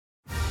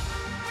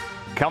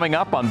Coming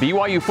up on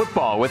BYU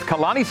Football with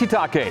Kalani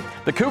Sitake,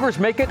 the Cougars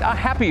make it a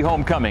happy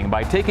homecoming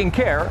by taking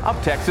care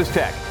of Texas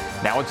Tech.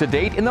 Now it's a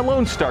date in the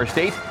Lone Star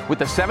State with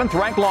the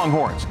 7th-ranked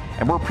Longhorns.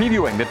 And we're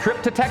previewing the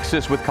trip to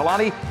Texas with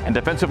Kalani and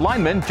defensive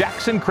lineman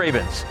Jackson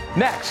Cravens.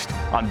 Next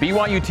on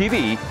BYU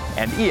TV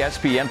and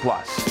ESPN+.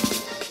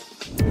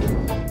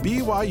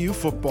 BYU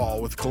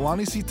Football with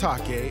Kalani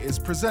Sitake is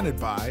presented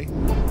by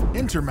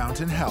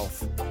Intermountain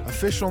Health,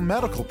 official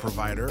medical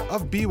provider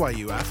of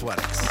BYU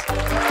Athletics.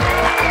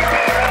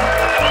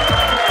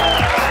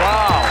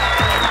 Wow.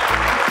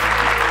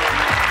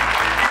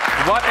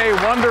 What a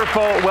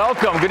wonderful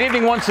welcome. Good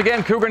evening once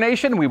again, Cougar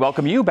Nation. We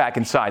welcome you back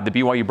inside the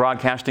BYU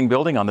Broadcasting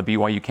Building on the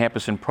BYU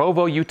campus in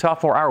Provo, Utah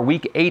for our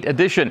Week 8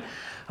 edition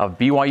of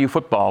BYU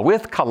Football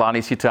with Kalani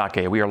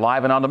Sitake. We are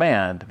live and on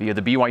demand via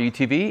the BYU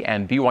TV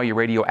and BYU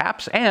Radio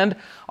apps and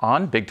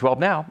on Big 12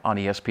 Now on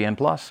ESPN+.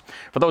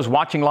 For those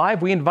watching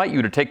live, we invite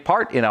you to take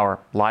part in our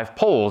live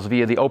polls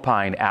via the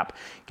Opine app.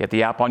 Get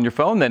the app on your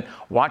phone, then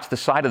watch the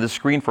side of the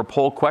screen for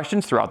poll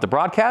questions throughout the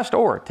broadcast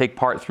or take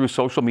part through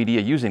social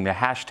media using the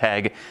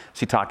hashtag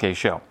Sitake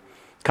Show.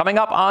 Coming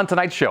up on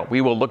tonight's show,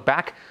 we will look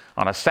back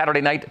on a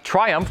Saturday night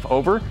triumph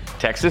over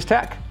Texas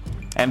Tech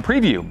and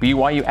preview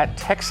BYU at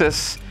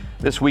Texas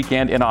this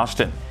weekend in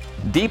Austin.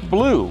 Deep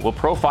Blue will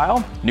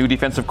profile new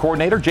defensive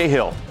coordinator Jay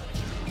Hill.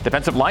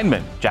 Defensive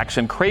lineman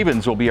Jackson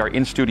Cravens will be our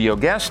in-studio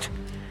guest.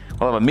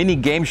 We'll have a mini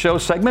game show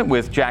segment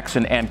with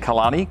Jackson and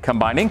Kalani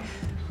combining.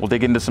 We'll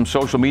dig into some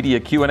social media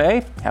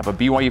Q&A, have a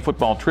BYU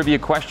football trivia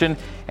question,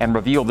 and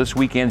reveal this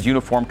weekend's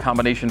uniform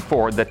combination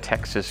for the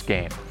Texas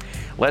game.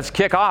 Let's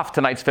kick off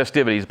tonight's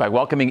festivities by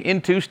welcoming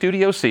into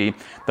Studio C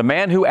the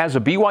man who, as a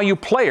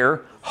BYU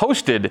player,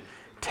 hosted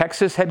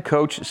Texas head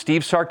coach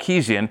Steve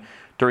Sarkisian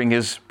during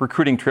his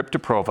recruiting trip to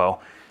Provo.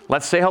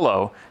 Let's say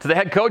hello to the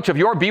head coach of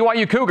your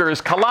BYU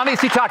Cougars, Kalani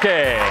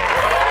Sitake.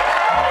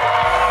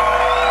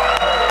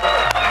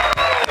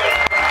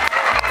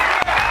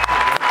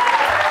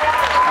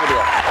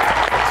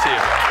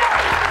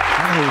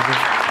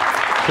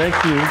 Thank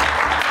you.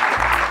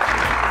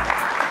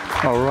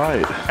 All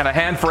right. And a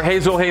hand for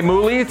Hazel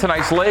Haymuli,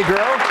 tonight's lay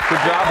girl. Good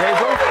job,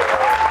 Hazel.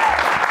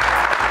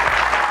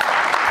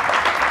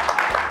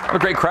 What a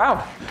great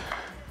crowd.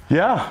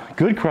 Yeah,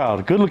 good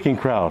crowd, good-looking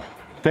crowd.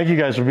 Thank you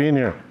guys for being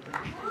here.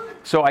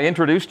 So I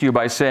introduced you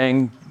by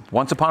saying,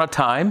 once upon a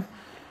time,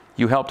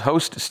 you helped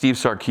host Steve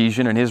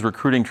Sarkisian in his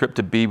recruiting trip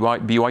to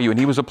BYU, and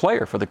he was a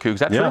player for the Cougs.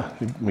 That's true? Yeah,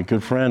 my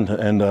good friend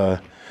and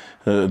a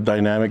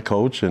dynamic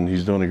coach, and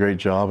he's doing a great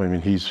job. I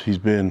mean, he's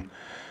been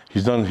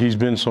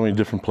so many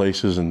different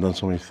places and done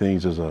so many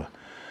things as a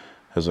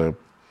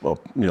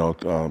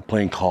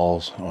playing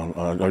calls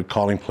on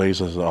calling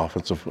plays as an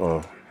offensive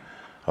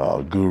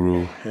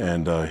guru,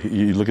 and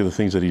you look at the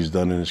things that he's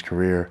done in his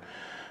career.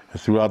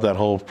 Throughout that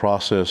whole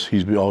process,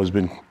 he's always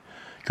been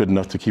good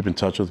enough to keep in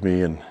touch with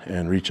me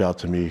and reach out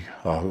to me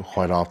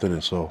quite often.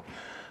 And so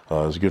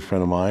he's a good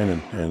friend of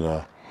mine,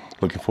 and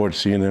looking forward to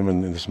seeing him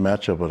in this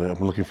matchup. But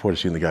I'm looking forward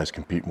to seeing the guys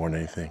compete more than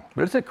anything.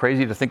 But isn't it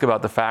crazy to think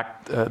about the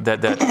fact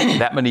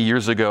that many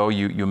years ago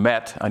you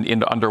met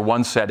under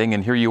one setting,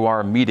 and here you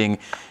are meeting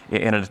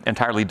in an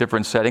entirely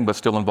different setting, but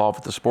still involved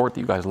with the sport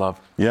that you guys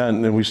love? Yeah,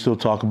 and we still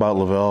talk about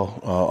Lavelle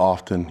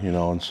often,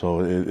 and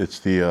so it's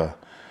the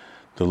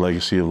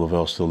legacy of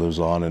Lavelle still lives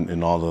on,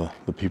 and all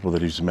the people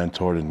that he's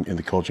mentored in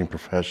the coaching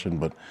profession,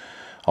 but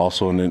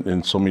also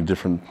in so many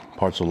different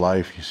parts of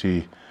life. You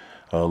see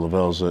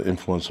Lavelle's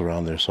influence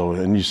around there. So,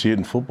 and you see it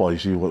in football. You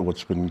see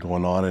what's been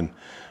going on, and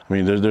I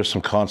mean, there's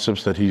some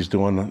concepts that he's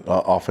doing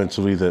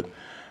offensively that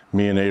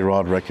me and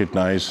A-Rod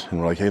recognize,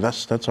 and we're like, hey,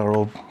 that's our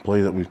old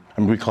play that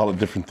we call it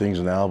different things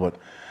now, but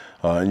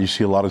and you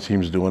see a lot of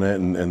teams doing it,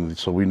 and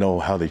so we know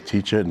how they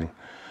teach it, and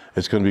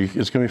it's gonna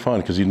be fun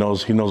because he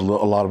knows a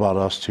lot about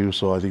us too.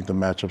 So I think the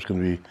matchup's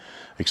gonna be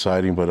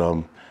exciting.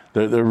 But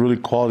they're really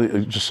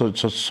quality, just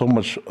so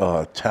much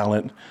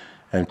talent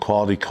and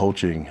quality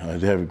coaching.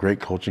 They have a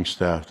great coaching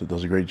staff that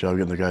does a great job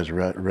getting the guys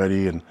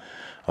ready, and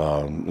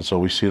so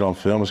we see it on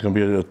film. It's going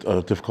to be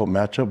a difficult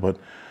matchup, but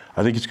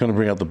I think it's going to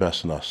bring out the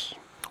best in us.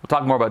 We'll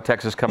talk more about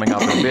Texas coming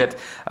up in a bit.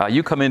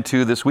 You come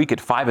into this week at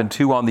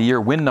 5-2 on the year.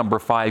 Win number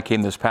 5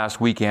 came this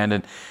past weekend,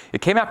 and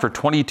it came after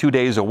 22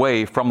 days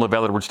away from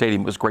LaVell Edwards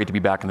Stadium. It was great to be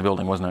back in the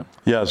building, wasn't it?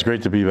 Yeah, it's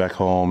great to be back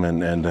home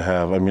and to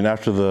have. I mean,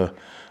 after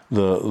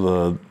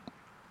the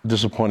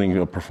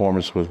disappointing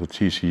performance with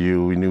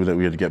TCU, we knew that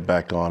we had to get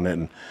back on it,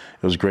 and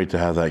it was great to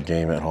have that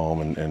game at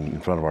home and in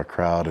front of our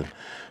crowd and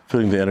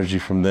feeling the energy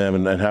from them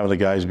and having the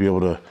guys be able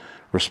to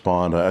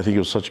respond. I think it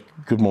was such a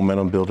good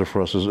momentum builder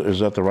for us. It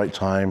was at the right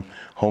time,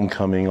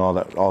 homecoming, all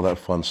that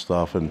fun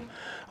stuff, and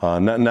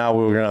now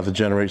we're going to have to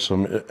generate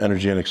some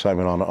energy and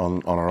excitement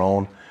on our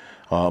own,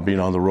 being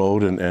on the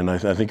road, and I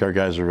think our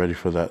guys are ready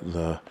for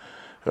that.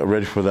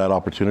 Ready for that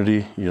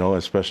opportunity,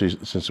 especially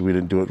since we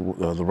didn't do it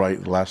the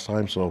right last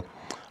time. So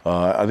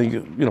I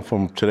think,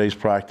 from today's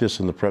practice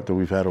and the prep that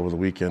we've had over the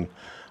weekend,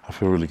 I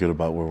feel really good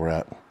about where we're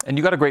at. And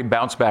you got a great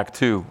bounce back,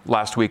 too,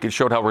 last week. It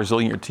showed how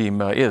resilient your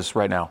team is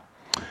right now.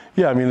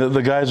 Yeah, I mean,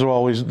 the guys are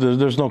always,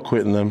 there's no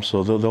quitting them,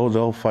 so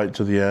they'll fight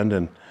to the end,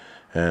 and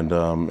and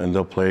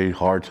they'll play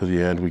hard to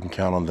the end. We can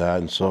count on that.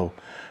 And so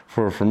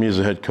for me as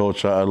a head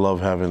coach, I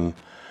love having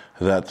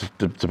that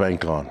to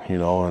bank on,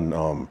 and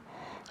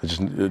I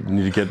just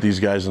need to get these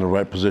guys in the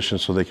right position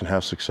so they can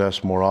have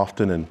success more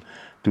often and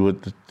do it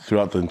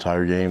throughout the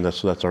entire game.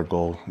 That's our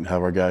goal,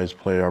 have our guys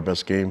play our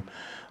best game.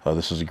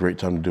 This is a great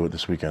time to do it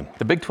this weekend.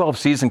 The Big 12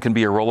 season can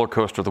be a roller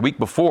coaster. The week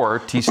before,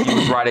 TCU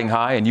was riding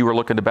high and you were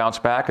looking to bounce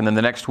back. And then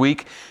the next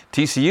week,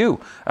 TCU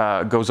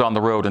goes on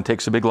the road and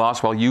takes a big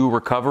loss while you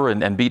recover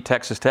and beat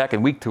Texas Tech.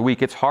 And week to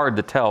week, it's hard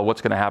to tell what's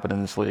going to happen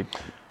in this league.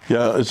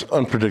 Yeah, it's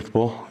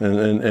unpredictable.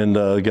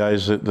 And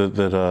guys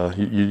that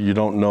you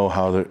don't know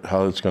how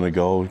it's going to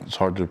go. It's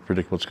hard to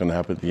predict what's going to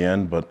happen at the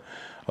end. But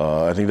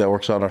I think that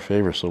works out in our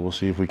favor. So we'll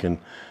see if we can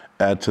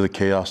add to the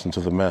chaos and to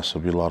the mess.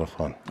 It'll be a lot of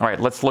fun. All right,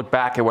 let's look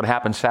back at what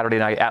happened Saturday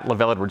night at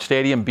LaVell Edwards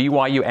Stadium.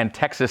 BYU and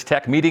Texas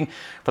Tech meeting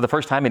for the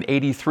first time in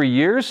 83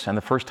 years and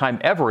the first time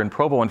ever in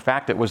Provo. In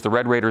fact, it was the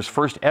Red Raiders'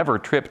 first ever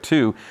trip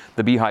to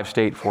the Beehive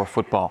State for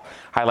football.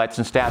 Highlights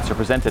and stats are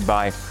presented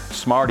by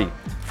Smarty.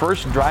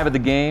 First drive of the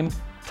game,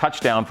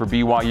 touchdown for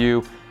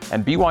BYU.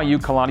 And BYU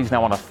Kalani's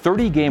now on a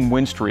 30-game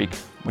win streak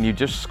when you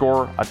just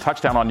score a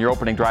touchdown on your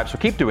opening drive. So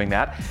keep doing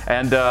that.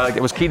 And it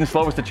was Keaton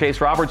Slovis to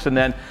Chase Roberts, and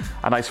then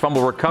a nice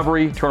fumble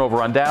recovery,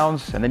 turnover on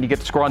downs, and then you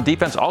get to score on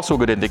defense. Also a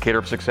good indicator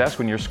of success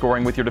when you're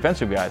scoring with your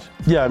defensive guys.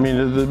 Yeah, I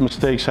mean, the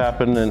mistakes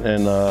happen,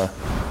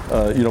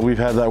 and we've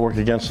had that work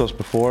against us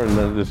before,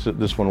 and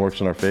this one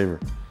works in our favor.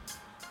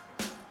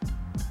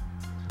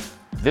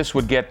 This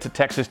would get to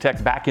Texas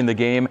Tech back in the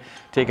game,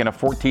 taking a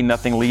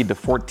 14-0 lead to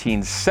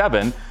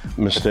 14-7.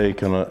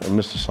 Mistake and a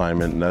missed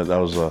assignment, and that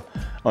was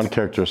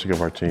uncharacteristic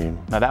of our team.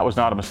 Now, that was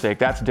not a mistake.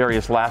 That's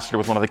Darius Lassiter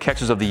with one of the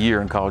catches of the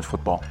year in college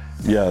football.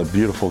 Yeah,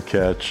 beautiful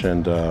catch,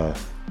 and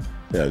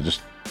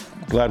just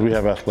glad we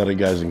have athletic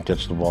guys that can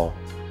catch the ball.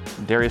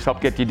 Darius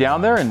helped get you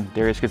down there, and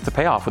Darius gets the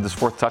payoff with his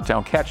fourth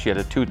touchdown catch. He had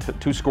a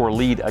two-score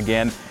lead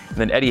again. And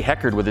then Eddie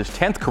Heckard with his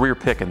 10th career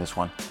pick in this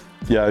one.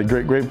 Yeah,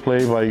 great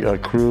play by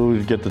Crew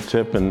to get the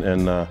tip,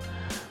 and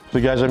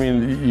the guys. I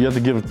mean, you have to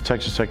give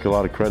Texas Tech a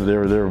lot of credit. They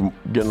were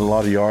getting a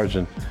lot of yards,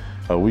 and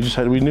we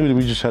knew that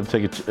we just had to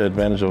take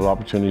advantage of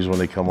opportunities when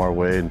they come our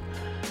way, and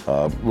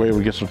we're able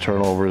to get some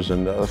turnovers.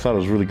 And I thought it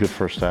was a really good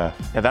first half.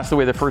 Yeah, that's the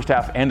way the first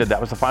half ended.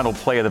 That was the final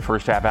play of the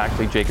first half.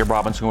 Actually, Jacob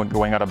Robinson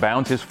going out of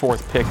bounds, his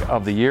fourth pick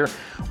of the year.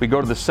 We go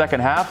to the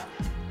second half,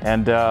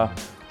 and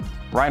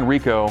Ryan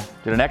Rico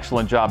did an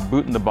excellent job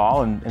booting the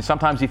ball, and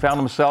sometimes he found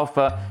himself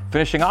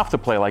finishing off the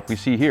play like we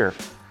see here.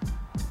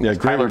 Yeah,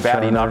 Tyler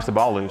Batty knocks the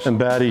ball loose. And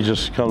Batty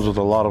just comes with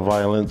a lot of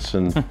violence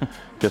and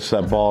gets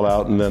that ball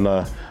out. And then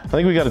I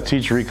think we got to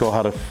teach Rico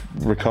how to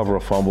recover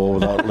a fumble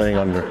without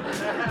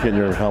getting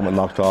your helmet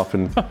knocked off.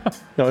 And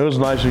it was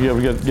nice.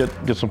 We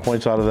get some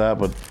points out of that,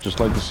 but just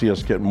like to see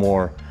us get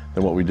more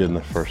than what we did in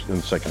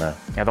the second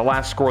half. Yeah, the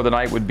last score of the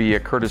night would be a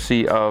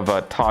courtesy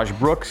of Taj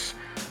Brooks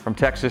from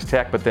Texas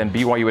Tech, but then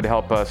BYU would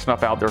help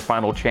snuff out their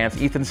final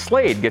chance. Ethan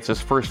Slade gets his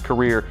first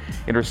career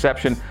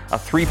interception, a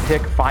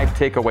 3-pick,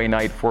 5-takeaway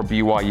night for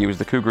BYU as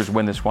the Cougars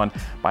win this one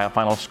by a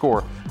final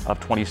score of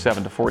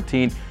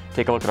 27-14.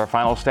 Take a look at our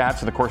final stats,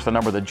 and of course the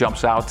number that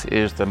jumps out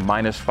is the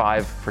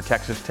 -5 for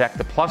Texas Tech,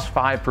 the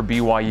 +5 for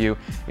BYU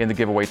in the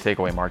giveaway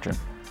takeaway margin.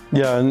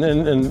 Yeah,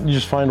 and you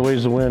just find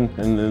ways to win,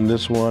 and in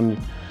this one,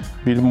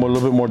 be a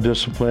little bit more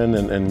disciplined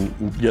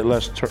and get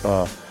less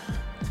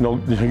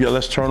get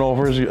less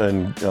turnovers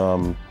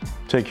and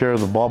take care of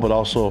the ball, but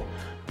also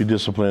be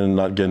disciplined and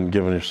not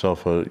giving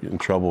yourself in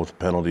trouble with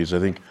penalties. I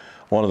think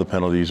one of the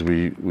penalties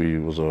we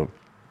was a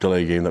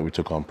delay game that we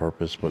took on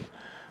purpose, but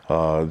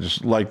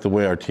just like the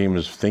way our team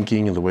is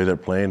thinking and the way they're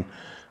playing,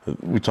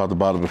 we talked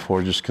about it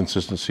before, just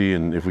consistency,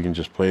 and if we can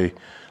just play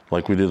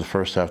like we did the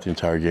first half the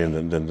entire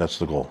game, then that's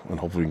the goal, and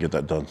hopefully we can get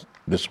that done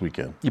this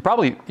weekend. You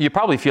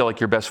probably feel like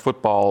your best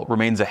football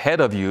remains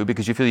ahead of you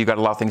because you feel you've got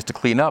a lot of things to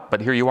clean up,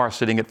 but here you are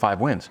sitting at 5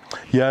 wins.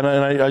 Yeah,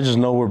 and I just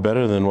know we're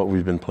better than what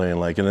we've been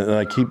playing like, and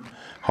I keep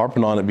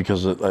harping on it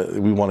because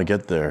we want to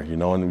get there,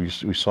 and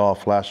we saw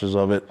flashes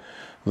of it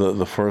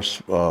the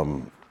first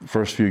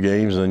few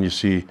games, and then you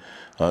see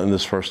in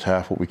this first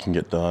half what we can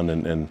get done,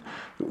 and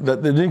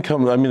that they didn't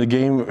come. I mean, the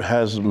game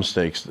has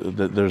mistakes.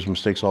 There's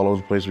mistakes all over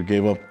the place. We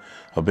gave up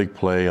a big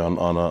play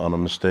on a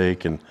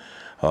mistake, and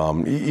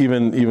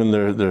even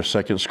their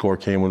second score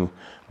came when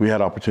we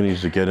had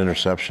opportunities to get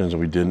interceptions and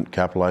we didn't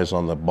capitalize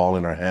on the ball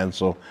in our hands.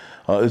 So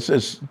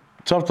it's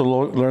tough to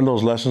learn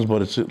those lessons,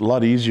 but it's a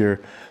lot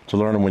easier to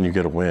learn them when you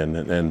get a win.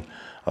 And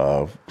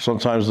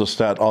sometimes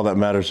all that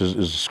matters is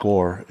the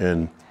score.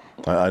 And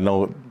I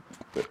know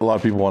a lot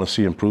of people want to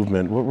see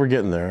improvement. We're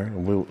getting there.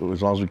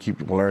 As long as we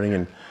keep learning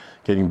and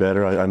getting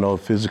better, I know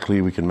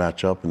physically we can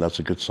match up, and that's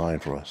a good sign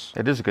for us.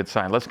 It is a good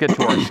sign. Let's get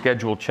to our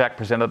schedule check,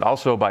 presented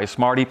also by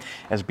Smarty,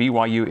 as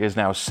BYU is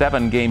now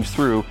 7 games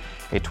through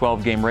a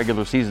 12-game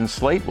regular season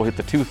slate. We'll hit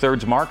the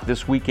 2/3 mark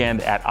this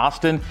weekend at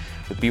Austin,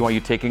 with BYU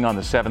taking on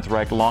the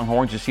 7th-ranked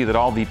Longhorns. You see that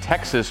all the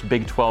Texas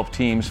Big 12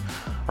 teams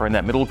are in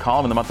that middle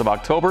column in the month of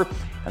October,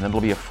 and then it'll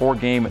be a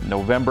 4-game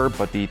November,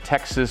 but the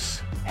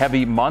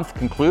Texas-heavy month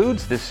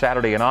concludes this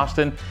Saturday in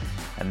Austin,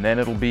 and then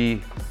it'll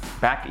be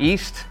back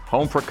east,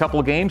 home for a couple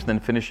of games, and then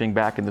finishing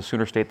back in the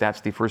Sooner State.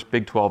 That's the first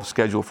Big 12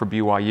 schedule for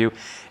BYU.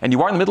 And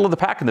you are in the middle of the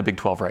pack in the Big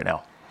 12 right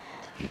now.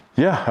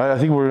 Yeah, I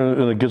think we're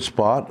in a good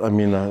spot. I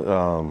mean,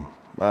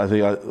 I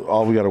think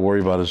all we got to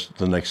worry about is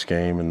the next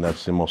game, and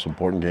that's the most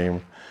important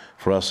game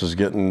for us, is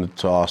getting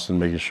to Austin,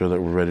 making sure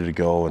that we're ready to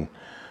go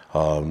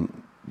and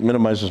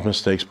minimize those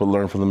mistakes, but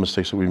learn from the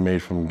mistakes that we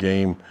made from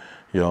game,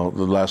 the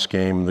last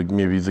game,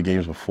 maybe the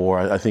games before.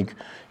 I think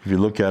if you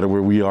look at it,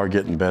 where we are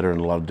getting better in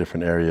a lot of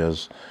different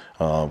areas.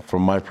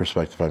 From my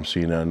perspective, I'm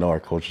seeing it. I know our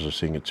coaches are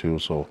seeing it too,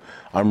 so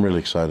I'm really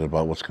excited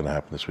about what's going to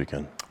happen this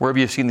weekend. Where have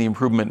you seen the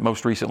improvement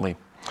most recently?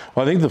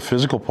 Well, I think the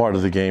physical part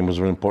of the game was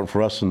really important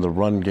for us in the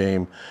run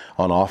game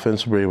on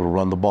offense. We were able to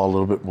run the ball a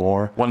little bit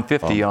more.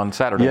 150 on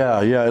Saturday. Yeah,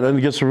 and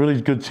against a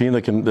really good team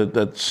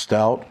that's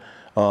stout.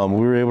 We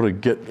were able to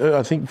get,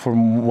 I think for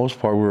most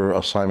part, we were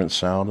assignment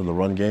sound in the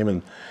run game.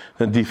 And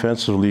then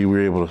defensively, we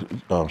were able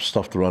to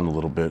stuff the run a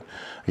little bit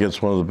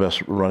against one of the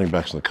best running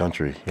backs in the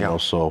country. You know,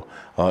 so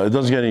it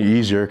doesn't get any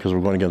easier because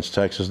we're going against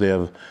Texas. They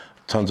have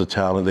tons of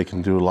talent. They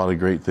can do a lot of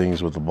great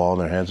things with the ball in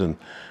their hands, and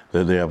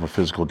they have a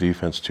physical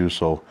defense too.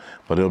 So,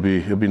 but it'll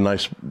be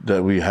nice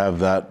that we have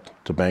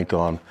that to bank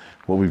on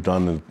what we've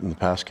done in the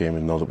past game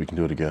and know that we can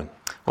do it again.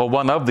 Well,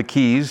 one of the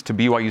keys to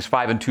BYU's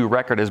 5-2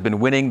 record has been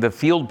winning the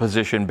field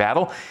position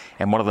battle.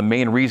 And one of the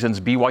main reasons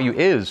BYU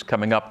is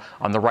coming up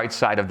on the right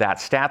side of that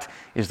stat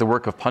is the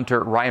work of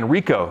punter Ryan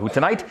Rico, who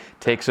tonight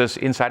takes us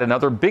inside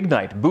another big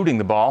night, booting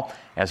the ball,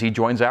 as he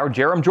joins our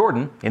Jerem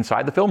Jordan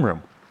inside the film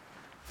room.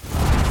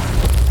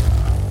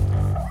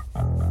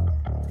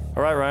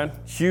 All right, Ryan.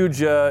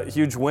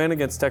 Huge win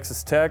against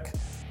Texas Tech.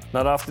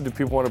 Not often do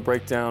people want to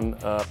break down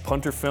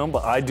punter film,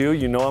 but I do.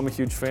 You know I'm a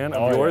huge fan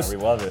of yours. Yeah,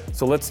 we love it.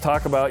 So let's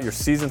talk about your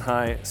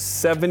season-high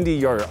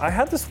 70-yarder. I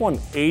had this one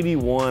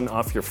 81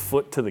 off your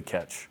foot to the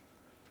catch.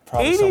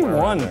 Probably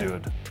 81,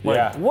 dude. Like,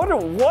 yeah.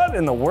 What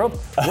in the world?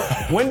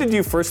 When did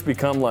you first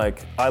become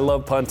like, I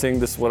love punting,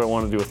 this is what I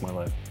want to do with my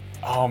life?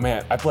 Oh,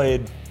 man. I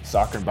played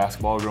soccer and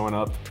basketball growing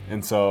up,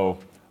 and so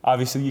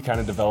obviously you kind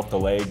of develop the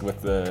leg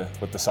with the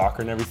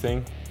soccer and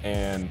everything.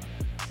 And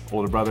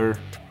older brother,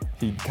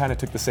 he kind of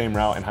took the same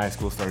route in high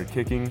school, started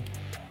kicking,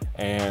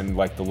 and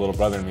like the little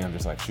brother in me, I'm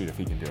just like, shoot, if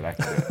he can do it, I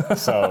can do it.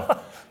 So,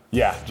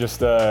 yeah, just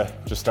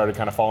started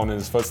kind of following in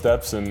his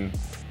footsteps, and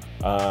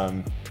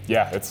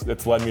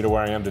it's led me to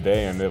where I am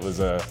today, and it was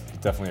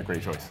definitely a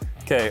great choice.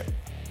 Okay,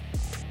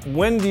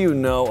 when do you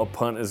know a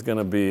punt is going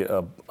to be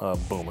a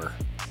boomer?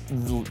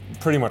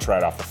 Pretty much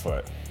right off the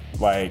foot.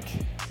 Like,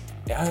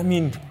 I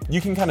mean,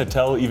 you can kind of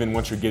tell even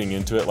once you're getting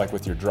into it, like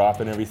with your drop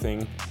and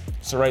everything.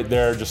 So right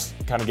there, just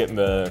kind of getting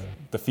the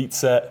feet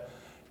set,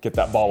 get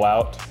that ball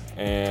out,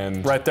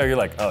 and right there, you're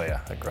like, oh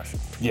yeah, I crush it.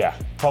 Yeah,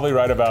 probably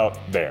right about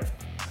there.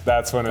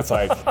 That's when it's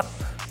like,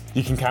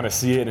 you can kind of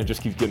see it, and it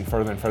just keeps getting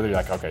further and further. You're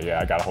like, okay, yeah,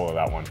 I got a hold of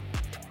that one.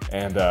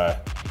 And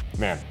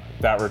man,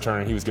 that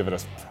returner, he was giving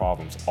us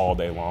problems all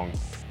day long.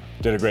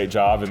 Did a great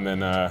job, and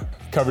then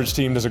coverage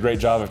team does a great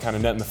job of kind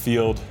of netting the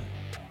field,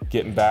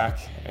 getting back,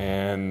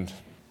 and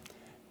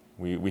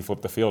we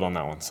flipped the field on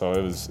that one, so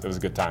it was a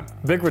good time.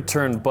 Big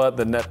return, but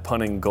the net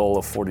punting goal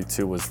of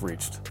 42 was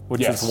reached,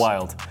 which is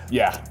wild.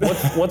 Yeah.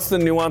 What's the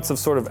nuance of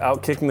sort of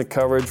out-kicking the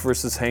coverage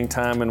versus hang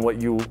time, and what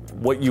you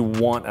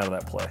want out of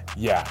that play?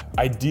 Yeah,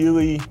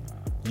 ideally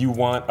you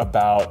want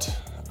about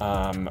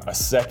a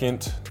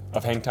second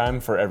of hang time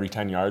for every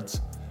 10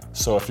 yards.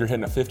 So if you're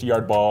hitting a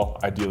 50-yard ball,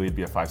 ideally it'd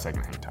be a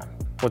 5-second hang time.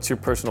 What's your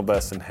personal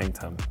best in hang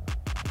time,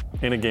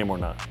 in a game or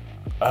not?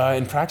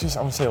 In practice,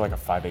 I would say like a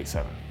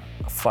 5.87.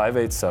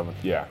 5.87.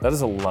 Yeah. That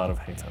is a lot of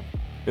hang time.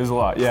 It is a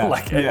lot, yeah.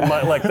 Like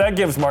that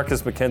gives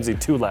Marcus McKenzie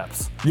 2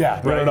 laps.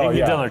 Yeah, right. No,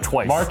 He'd done there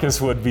twice.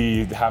 Marcus would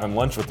be having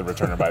lunch with the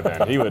returner by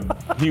then.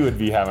 He would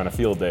be having a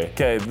field day.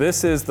 Okay,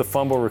 this is the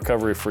fumble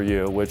recovery for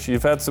you, which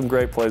you've had some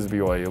great plays at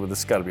BYU, but this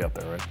has got to be up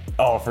there, right?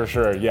 Oh, for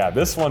sure. Yeah,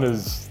 this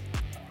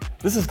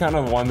is kind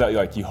of one that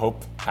like you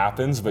hope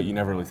happens, but you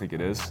never really think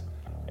it is.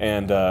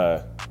 And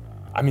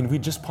I mean, we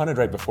just punted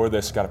right before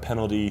this, got a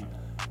penalty,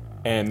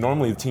 and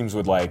normally the teams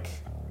would like,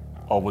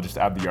 oh, we'll just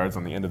add the yards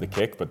on the end of the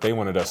kick, but they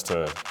wanted us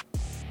to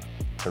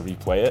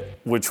replay it.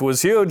 Which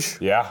was huge.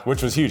 Yeah,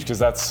 which was huge, because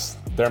that's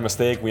their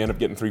mistake. We end up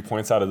getting 3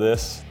 points out of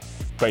this.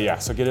 But yeah,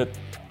 so get it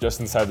just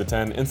inside the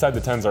 10. Inside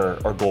the 10's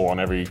our goal on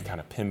every kind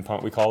of pin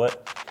punt, we call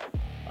it.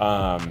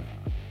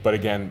 But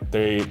again,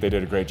 they did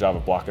a great job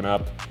of blocking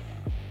up.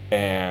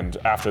 And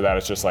after that,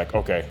 it's just like,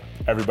 okay,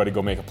 everybody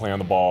go make a play on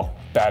the ball.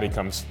 Batty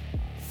comes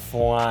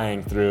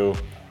flying through,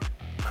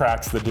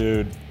 cracks the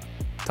dude.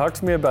 Talk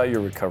to me about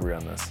your recovery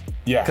on this.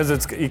 Yeah.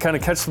 Because you kind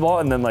of catch the ball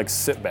and then like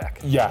sit back.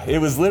 Yeah, it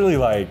was literally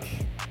like,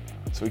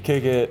 so we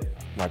kick it,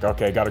 I'm like,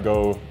 okay, gotta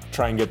go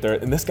try and get there.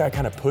 And this guy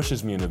kind of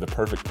pushes me into the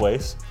perfect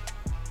place.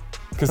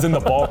 Because then the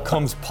ball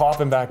comes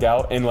popping back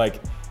out, and like,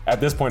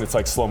 at this point it's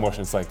like slow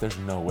motion. It's like, there's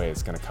no way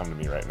it's gonna come to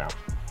me right now.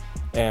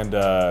 And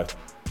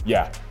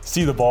yeah,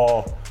 see the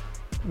ball,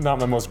 not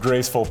my most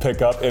graceful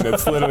pickup, and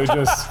it's literally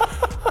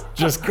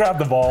just grab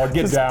the ball,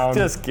 get down.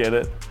 Just get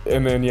it.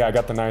 And then yeah, I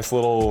got the nice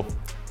little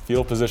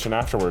field position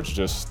afterwards,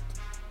 just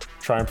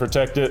try and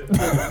protect it.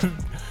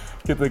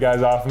 get the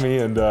guys off me.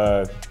 And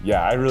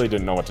yeah, I really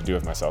didn't know what to do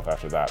with myself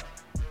after that.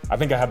 I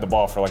think I had the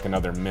ball for like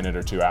another minute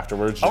or two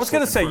afterwards. I was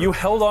going to say, you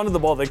held on to the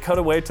ball. They cut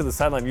away to the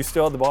sideline. You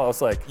still had the ball. I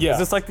was like, is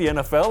this like the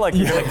NFL? Like,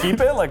 you're going to keep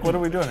it? Like, what are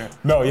we doing here?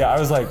 No, yeah, I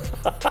was like,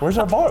 where's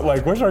our ball?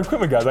 Like, where's our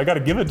equipment, guys? I got to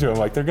give it to them.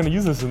 Like, they're going to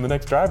use this in the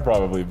next drive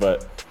probably.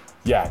 But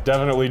yeah,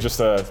 definitely just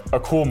a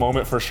cool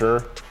moment for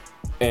sure.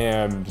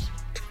 And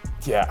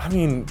yeah, I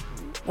mean,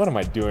 what am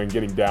I doing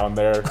getting down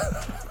there?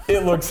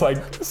 It looks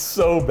like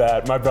so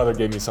bad. My brother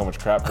gave me so much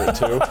crap for it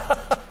too.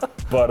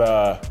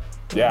 But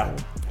yeah.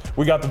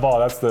 We got the ball.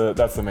 That's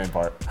the main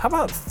part. How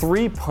about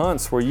 3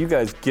 punts where you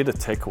guys get a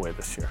takeaway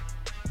this year?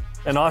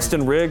 And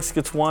Austin Riggs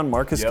gets one,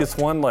 Marcus gets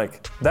one.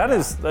 Like,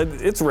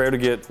 it's rare to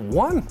get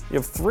one. You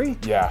have 3.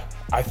 Yeah,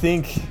 I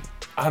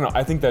don't know.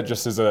 I think that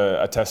just is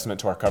a testament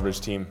to our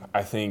coverage team.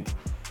 I think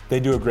they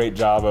do a great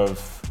job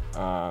of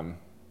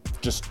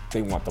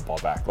they want the ball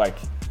back. Like,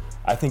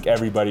 I think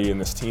everybody in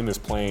this team is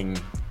playing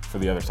for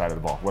the other side of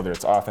the ball, whether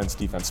it's offense,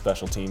 defense,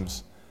 special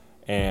teams.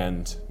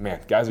 And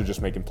man, guys are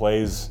just making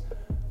plays.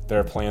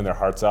 They're playing their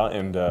hearts out,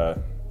 and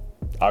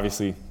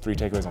obviously 3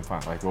 takeaways, I'm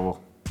fine. Like, we'll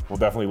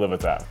definitely live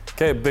with that.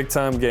 Okay, big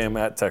time game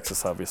at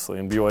Texas, obviously,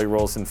 and BYU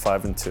rolls in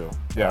 5-2.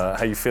 Yeah.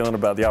 How you feeling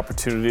about the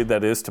opportunity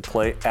that is to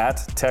play at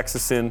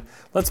Texas? In,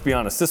 let's be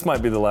honest, this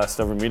might be the last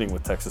ever meeting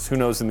with Texas. Who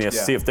knows in the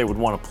SEC if they would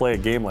want to play a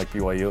game like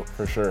BYU?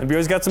 For sure. And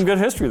BYU's got some good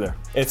history there.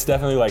 It's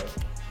definitely like,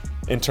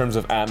 in terms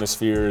of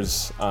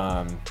atmospheres,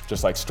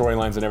 just like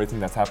storylines and everything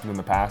that's happened in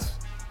the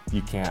past,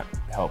 you can't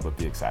help but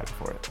be excited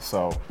for it.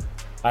 So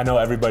I know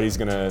we're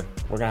gonna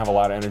have a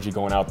lot of energy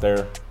going out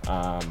there.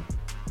 And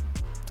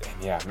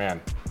yeah, man,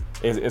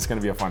 it's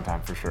gonna be a fun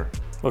time for sure.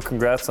 Well,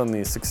 congrats on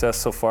the success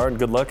so far, and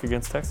good luck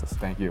against Texas.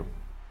 Thank you.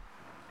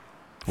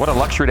 What a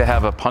luxury to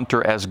have a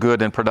punter as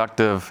good and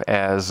productive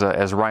as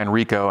Ryan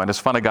Rico, and as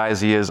fun a guy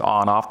as he is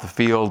off the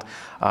field.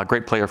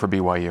 Great player for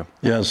BYU.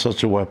 Yeah, it's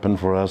such a weapon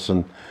for us,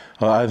 and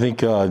I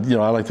think I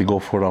like to go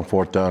for it on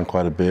 4th down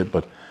quite a bit,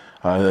 but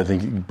I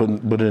think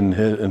but in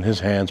his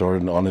hands or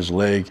on his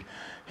leg,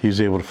 he's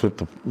able to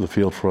flip the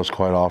field for us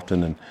quite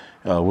often, and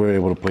we're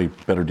able to play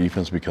better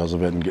defense because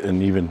of it,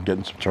 and even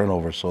getting some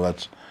turnovers. So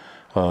that's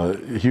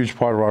a huge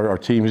part of our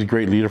team. He's a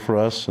great leader for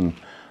us, and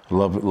I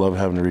love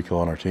having Rico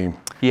on our team.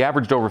 He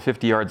averaged over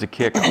 50 yards a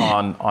kick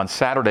on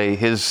Saturday.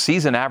 His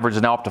season average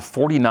is now up to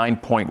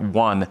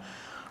 49.1.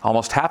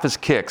 Almost half his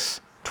kicks,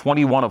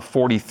 21 of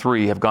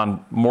 43, have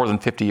gone more than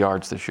 50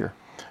 yards this year.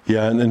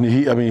 Yeah, and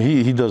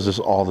he does this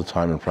all the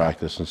time in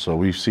practice, and so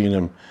we've seen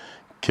him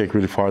kick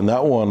really far. And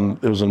that one,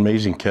 it was an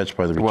amazing catch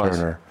by the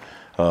returner.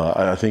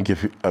 I think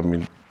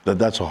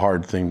that's a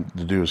hard thing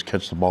to do, is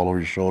catch the ball over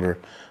your shoulder,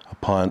 a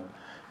punt.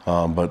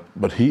 But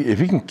if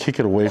he can kick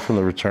it away from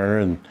the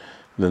returner, and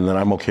then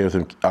I'm okay with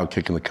him out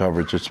kicking the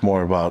coverage. It's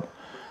more about,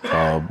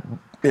 and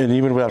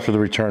even after the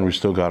return, we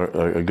still got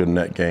a good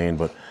net gain.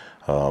 But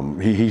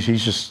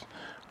he's just,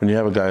 when you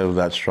have a guy with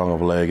that strong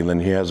of a leg, and then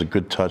he has a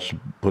good touch to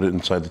put it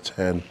inside the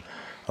 10,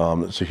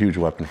 it's a huge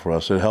weapon for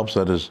us. It helps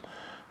that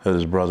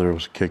his brother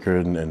was a kicker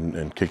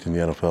and kicked in the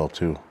NFL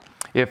too.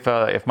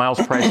 If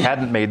Miles Price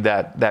hadn't made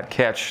that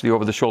catch, the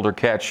over-the-shoulder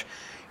catch,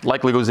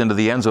 likely goes into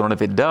the end zone. And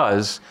if it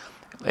does,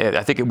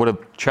 I think it would have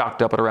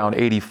chalked up at around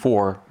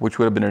 84, which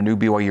would have been a new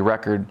BYU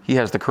record. He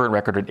has the current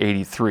record at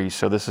 83,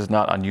 so this is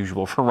not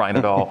unusual for Ryan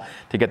at all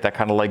to get that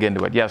kind of leg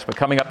into it. Yes, but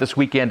coming up this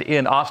weekend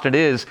in Austin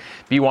is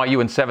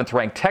BYU and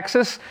 7th-ranked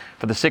Texas.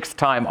 For the 6th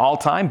time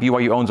all-time,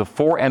 BYU owns a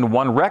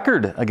 4-1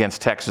 record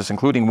against Texas,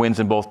 including wins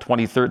in both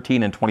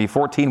 2013 and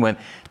 2014 when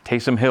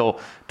Taysom Hill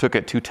took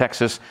it to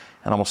Texas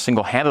and almost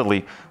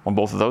single-handedly won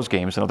both of those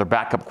games. Another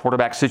backup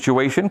quarterback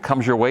situation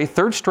comes your way.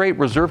 3rd straight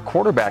reserve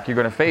quarterback you're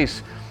going to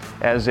face,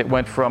 as it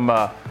went from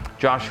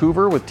Josh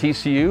Hoover with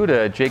TCU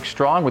to Jake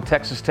Strong with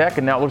Texas Tech,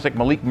 and now it looks like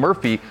Malik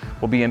Murphy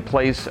will be in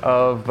place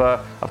of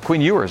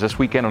Quinn Ewers this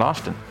weekend in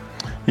Austin.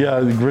 Yeah,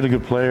 a really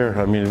good player.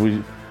 I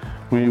mean,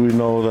 we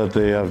know that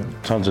they have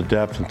tons of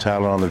depth and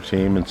talent on their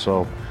team, and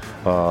so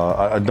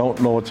I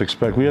don't know what to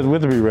expect. We have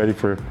to be ready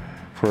for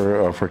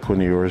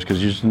Quinn Ewers,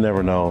 because you just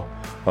never know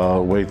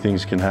way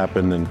things can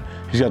happen, and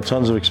he's got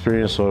tons of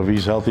experience. So if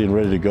he's healthy and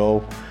ready to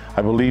go,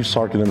 I believe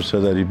Sarkinem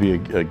said that he'd be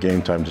a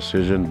game time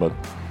decision, but.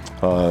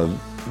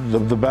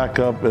 The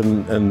backup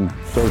and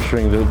 3rd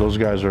string, those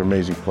guys are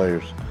amazing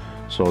players.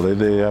 So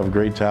they have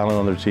great talent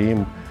on their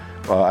team.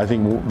 I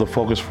think the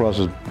focus for us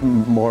is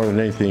more than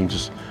anything,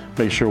 just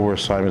make sure we're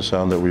assignment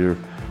sound, that we're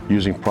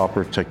using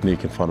proper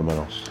technique and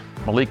fundamentals.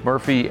 Malik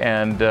Murphy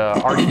and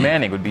Arch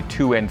Manning would be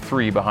 2 and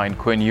 3 behind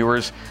Quinn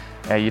Ewers.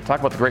 You talk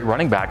about the great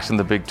running backs in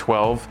the Big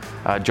 12.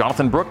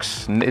 Jonathan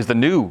Brooks is the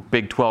new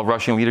Big 12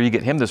 rushing leader. You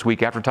get him this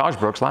week after Taj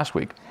Brooks last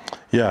week.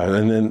 Yeah,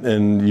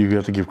 and you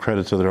have to give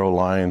credit to their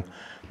O-line,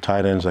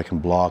 tight ends that can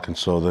block, and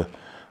so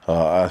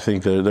I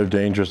think they're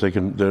dangerous.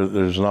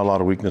 There's not a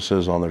lot of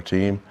weaknesses on their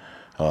team.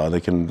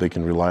 They can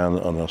rely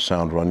on a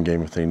sound run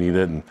game if they need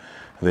it, and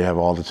they have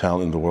all the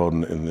talent in the world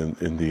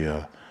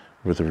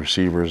with the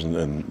receivers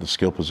and the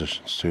skill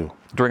positions too.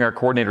 During our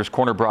Coordinator's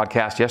Corner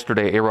broadcast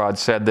yesterday, A-Rod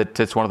said that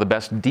it's one of the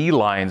best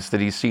D-lines that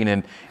he's seen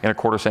in a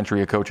quarter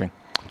century of coaching.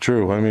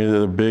 True. I mean,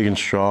 they're big and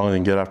strong and they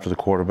can get after the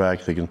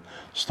quarterback. They can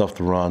stuff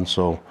the run.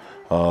 So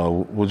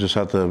we'll just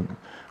have to.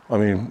 I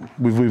mean,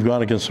 we've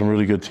gone against some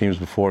really good teams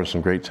before,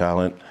 some great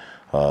talent.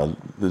 I'm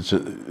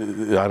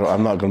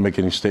not going to make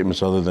any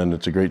statements other than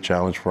it's a great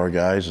challenge for our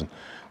guys, and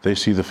they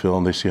see the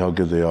film, they see how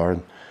good they are,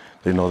 and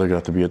they know they're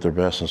going to have to be at their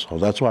best. And so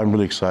that's why I'm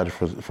really excited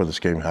for this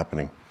game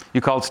happening.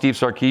 You called Steve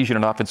Sarkisian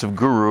an offensive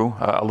guru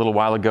a little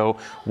while ago.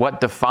 What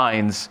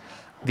defines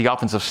the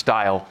offensive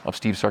style of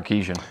Steve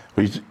Sarkisian?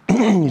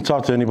 You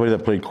talk to anybody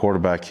that played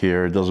quarterback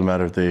here, it doesn't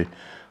matter if they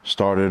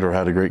started or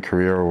had a great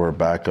career or were a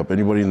backup.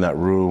 Anybody in that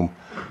room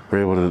were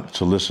able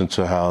to listen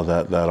to how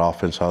that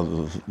offense, how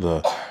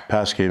the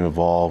pass game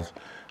evolved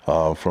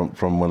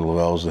from when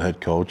Wrubell was the head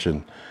coach.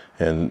 And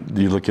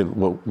you look at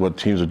what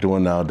teams are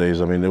doing nowadays.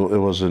 I mean, it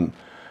wasn't.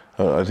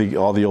 I think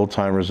all the old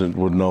timers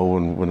would know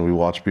when we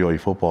watched BYU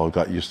football,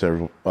 got used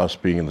to us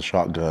being in the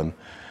shotgun,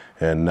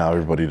 and now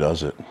everybody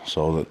does it.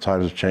 So the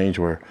times have changed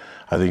where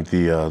I think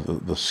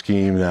the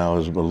scheme now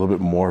is a little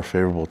bit more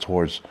favorable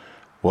towards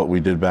what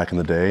we did back in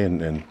the day,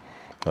 and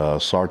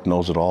Sark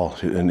knows it all,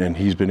 and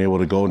he's been able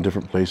to go in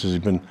different places.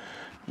 He's been,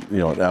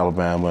 in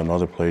Alabama and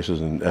other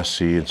places, and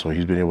SC, and so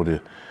he's been able to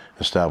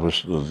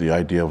establish the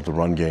idea of the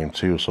run game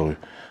too. So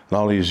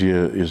not only is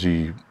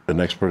he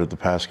an expert at the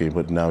pass game,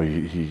 but now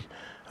he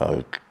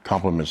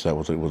complements that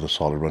with a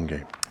solid run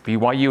game.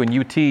 BYU and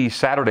UT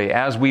Saturday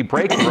as we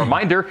break. A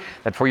reminder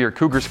that for your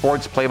Cougar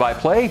Sports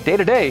play-by-play,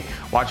 day-to-day,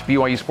 watch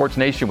BYU Sports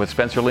Nation with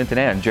Spencer Linton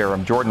and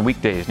Jerem Jordan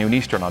weekdays, noon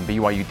Eastern on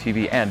BYU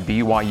TV and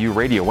BYU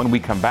Radio. When we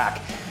come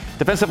back,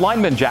 defensive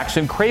lineman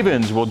Jackson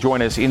Cravens will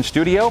join us in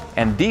studio,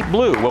 and Deep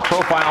Blue will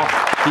profile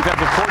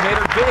defensive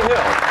coordinator Jay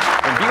Hill.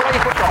 And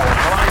BYU Football with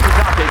Kalani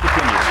Sitake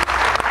continues.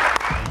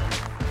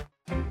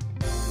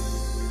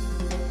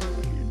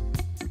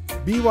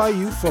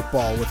 BYU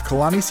Football with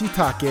Kalani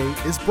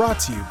Sitake is brought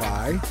to you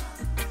by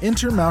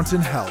Intermountain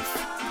Health,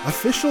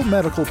 official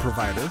medical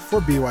provider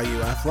for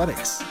BYU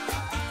Athletics.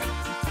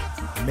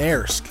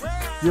 Maersk,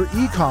 your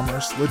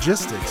e-commerce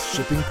logistics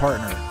shipping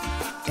partner.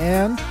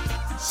 And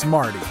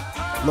Smarty,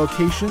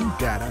 location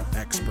data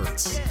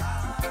experts.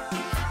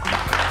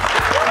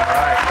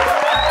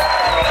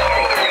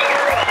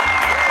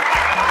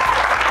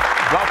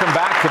 Welcome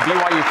back to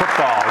BYU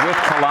Football with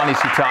Kalani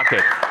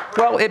Sitake.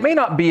 Well, it may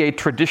not be a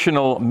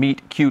traditional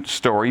meet-cute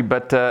story,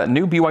 but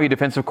new BYU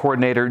defensive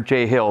coordinator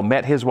Jay Hill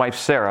met his wife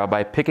Sarah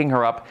by picking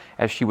her up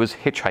as she was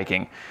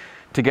hitchhiking.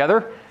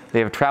 Together, they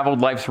have traveled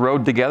life's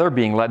road together,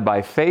 being led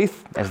by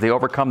faith as they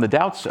overcome the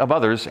doubts of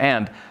others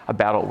and a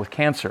battle with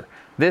cancer.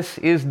 This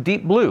is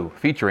Deep Blue,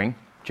 featuring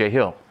Jay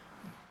Hill.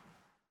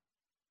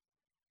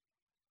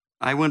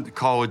 I went to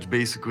college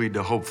basically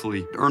to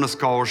hopefully earn a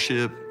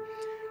scholarship.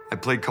 I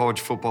played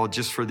college football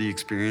just for the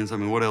experience. I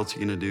mean, what else are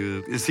you gonna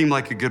do? It seemed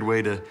like a good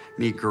way to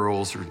meet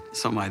girls or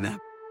something like that.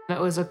 It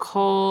was a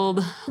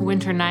cold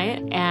winter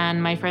night,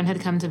 and my friend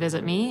had come to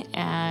visit me,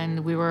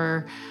 and we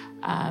were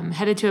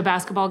headed to a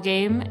basketball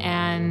game,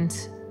 and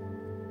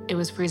it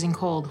was freezing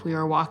cold. We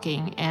were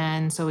walking,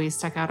 and so we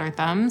stuck out our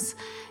thumbs,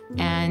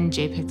 and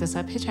Jay picked us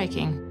up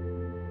hitchhiking.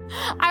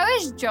 I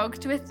always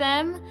joked with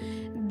them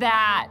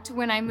that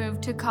when I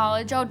moved to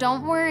college, oh,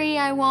 don't worry,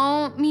 I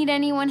won't meet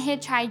anyone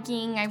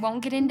hitchhiking. I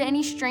won't get into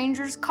any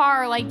stranger's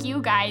car like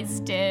you guys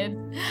did.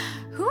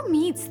 Who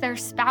meets their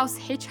spouse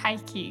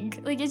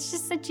hitchhiking? Like, it's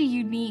just such a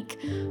unique,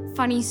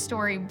 funny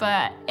story,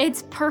 but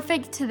it's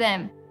perfect to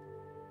them.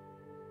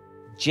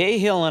 Jay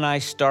Hill and I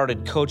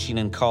started coaching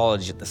in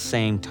college at the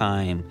same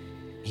time.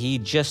 He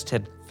just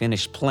had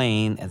finished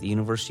playing at the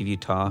University of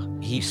Utah.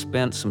 He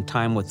spent some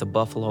time with the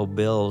Buffalo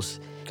Bills,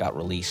 got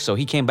released. So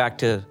he came back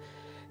to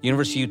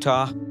University of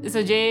Utah.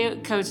 So Jay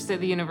coached at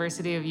the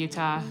University of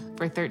Utah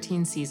for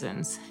 13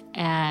 seasons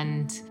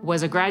and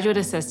was a graduate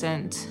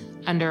assistant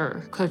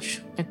under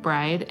Coach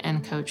McBride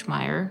and Coach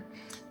Meyer.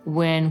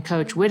 When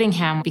Coach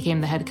Whittingham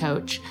became the head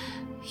coach,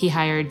 he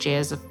hired Jay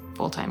as a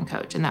full-time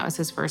coach, and that was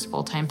his first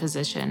full-time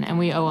position. And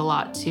we owe a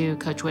lot to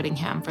Coach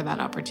Whittingham for that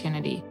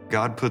opportunity.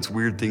 God puts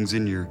weird things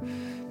in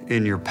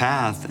your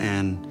path,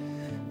 and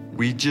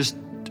we just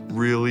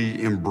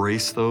really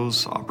embrace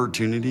those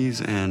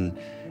opportunities. And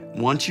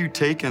once you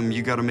take them,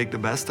 you got to make the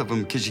best of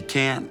them, because you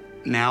can't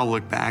now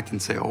look back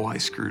and say, oh, I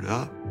screwed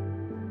up.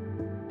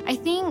 I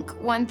think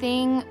one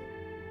thing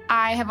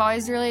I have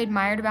always really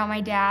admired about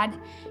my dad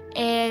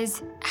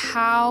is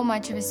how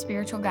much of a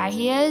spiritual guy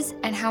he is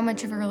and how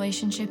much of a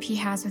relationship he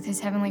has with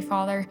his Heavenly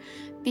Father.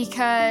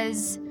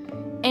 Because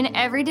in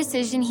every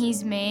decision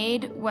he's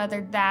made,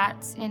 whether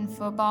that's in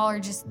football or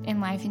just in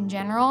life in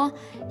general,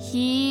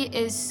 he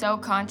is so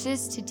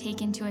conscious to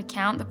take into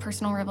account the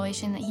personal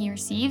revelation that he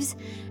receives.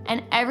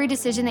 And every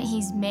decision that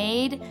he's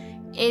made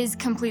is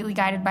completely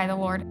guided by the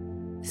Lord.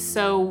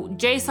 So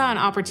Jay saw an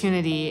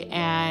opportunity,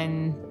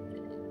 and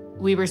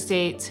Weber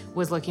State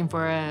was looking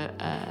for a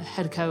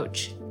head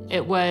coach.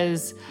 It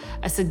was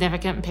a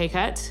significant pay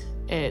cut.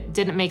 It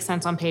didn't make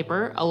sense on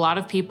paper. A lot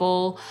of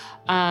people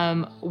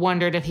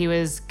wondered if he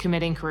was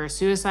committing career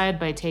suicide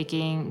by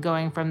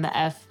going from the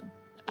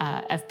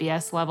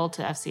FBS level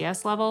to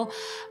FCS level.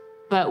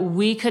 But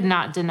we could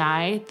not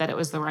deny that it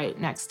was the right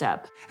next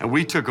step. And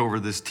we took over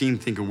this team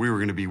thinking we were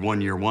going to be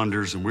one-year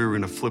wonders and we were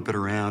going to flip it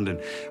around and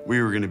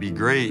we were going to be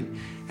great.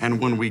 And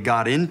when we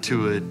got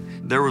into it,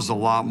 there was a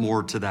lot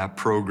more to that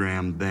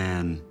program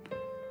than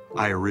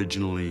I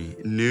originally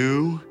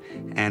knew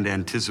and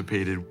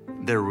anticipated.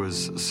 There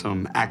was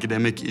some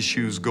academic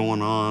issues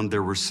going on.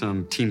 There were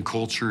some team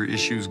culture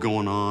issues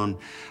going on.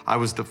 I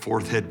was the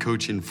 4th head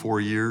coach in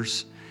 4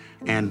 years,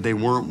 and they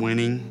weren't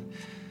winning,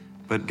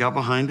 but got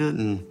behind it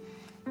and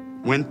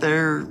went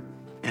there.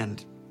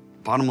 And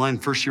bottom line,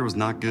 first year was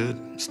not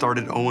good.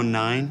 Started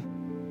 0-9.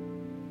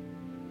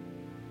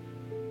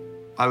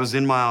 I was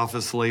in my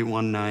office late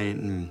one night,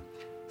 and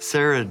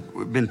Sarah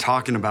had been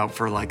talking about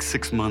for like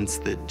 6 months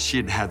that she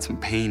had had some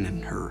pain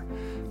in her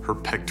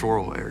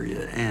pectoral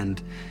area,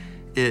 and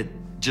it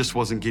just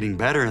wasn't getting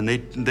better, and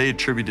they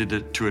attributed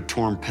it to a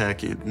torn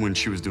pec when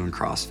she was doing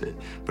CrossFit.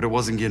 But it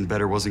wasn't getting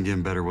better, wasn't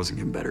getting better, wasn't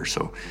getting better.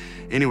 So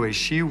anyway,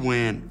 she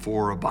went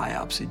for a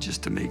biopsy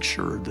just to make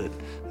sure that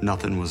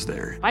nothing was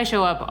there. I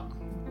show up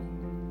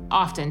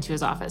often to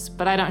his office,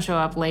 but I don't show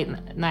up late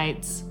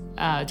nights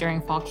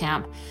during fall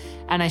camp.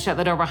 And I shut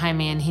the door behind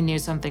me, and he knew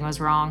something was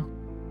wrong.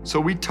 So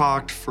we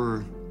talked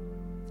for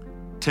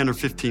 10 or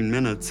 15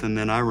 minutes, and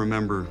then I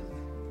remember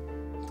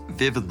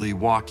vividly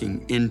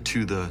walking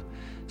into the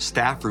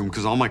staff room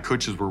because all my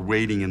coaches were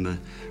waiting in the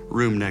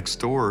room next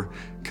door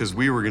because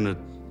we were going to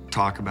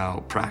talk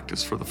about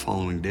practice for the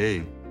following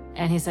day.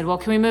 And he said, well,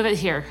 can we move it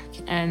here?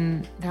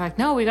 And they're like,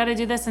 no, we got to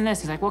do this and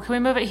this. He's like, well, can we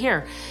move it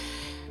here?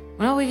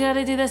 Well, we got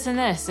to do this and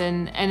this.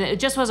 And it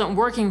just wasn't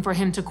working for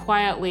him to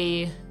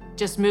quietly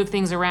just move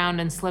things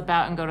around and slip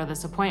out and go to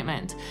this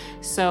appointment.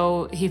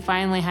 So he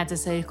finally had to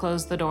say,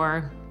 close the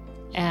door.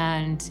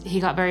 And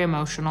he got very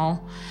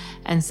emotional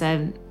and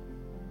said,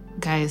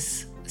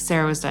 guys,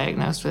 Sarah was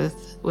diagnosed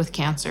with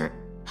cancer.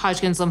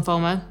 Hodgkin's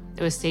lymphoma,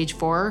 it was stage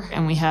 4,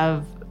 and we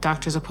have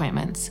doctor's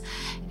appointments.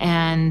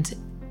 And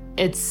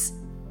it's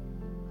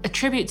a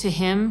tribute to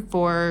him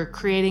for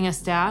creating a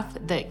staff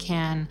that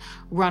can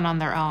run on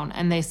their own.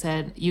 And they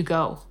said, you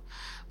go.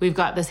 We've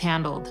got this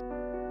handled.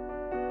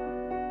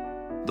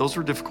 Those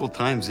were difficult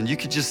times, and you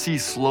could just see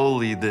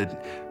slowly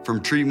that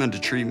from treatment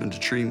to treatment to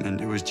treatment,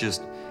 it was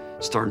just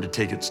starting to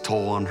take its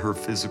toll on her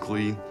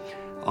physically,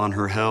 on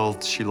her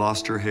health. She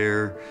lost her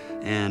hair,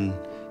 and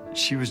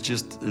she was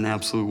just an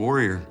absolute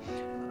warrior.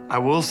 I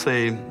will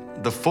say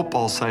the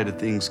football side of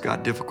things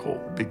got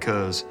difficult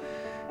because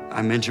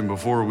I mentioned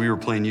before we were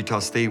playing Utah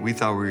State. We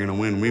thought we were going to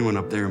win. We went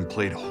up there and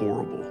played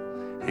horrible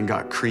and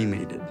got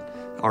cremated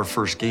our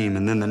first game.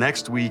 And then the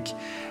next week,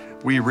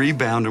 we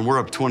rebound and we're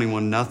up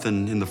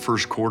 21-0 in the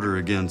first quarter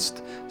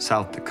against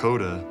South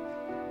Dakota.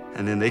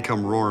 And then they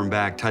come roaring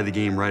back, tie the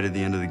game right at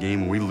the end of the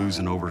game, and we lose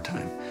in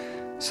overtime.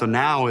 So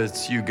now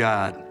it's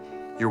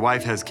your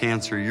wife has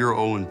cancer, you're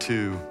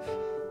 0-2,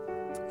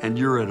 and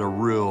you're at a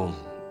real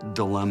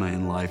dilemma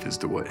in life as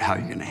to how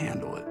you're gonna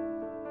handle it.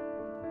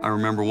 I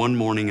remember one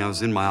morning I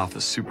was in my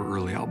office super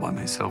early all by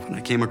myself, and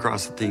I came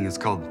across a thing, it's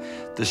called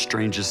The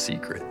Strangest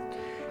Secret.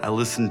 I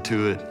listened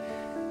to it,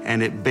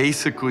 and it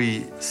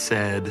basically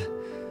said,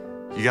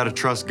 you gotta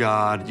trust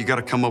God, you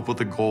gotta come up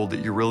with a goal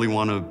that you really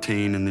wanna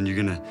obtain, and then you're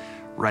gonna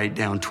write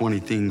down 20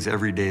 things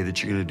every day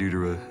that you're gonna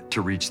do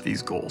to reach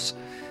these goals.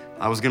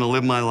 I was gonna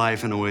live my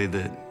life in a way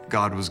that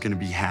God was gonna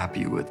be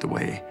happy with the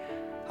way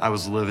I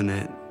was living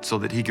it so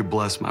that he could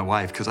bless my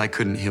wife because I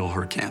couldn't heal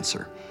her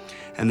cancer.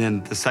 And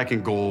then the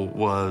second goal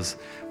was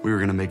we were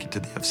gonna make it to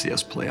the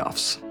FCS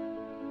playoffs.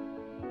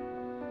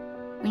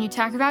 When you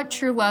talk about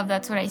true love,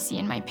 that's what I see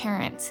in my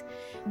parents.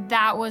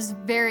 That was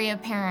very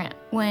apparent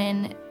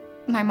when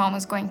my mom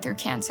was going through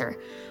cancer.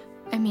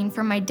 I mean,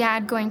 from my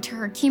dad going to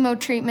her chemo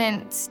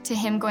treatments, to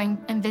him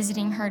going and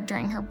visiting her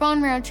during her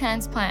bone marrow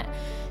transplant,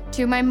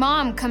 to my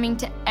mom coming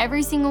to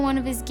every single one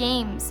of his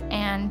games,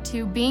 and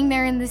to being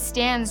there in the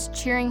stands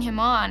cheering him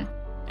on.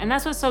 And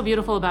that's what's so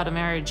beautiful about a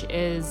marriage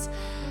is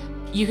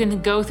you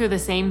can go through the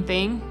same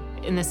thing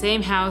in the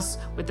same house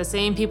with the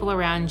same people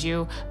around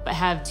you, but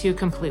have two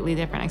completely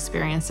different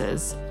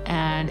experiences.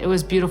 And it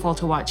was beautiful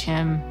to watch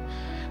him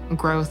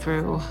grow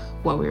through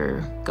what we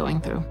were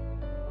going through.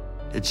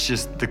 It's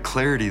just the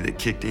clarity that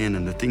kicked in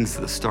and the things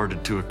that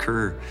started to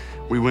occur.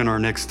 We win our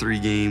next 3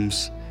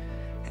 games,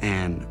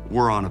 and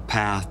we're on a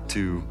path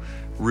to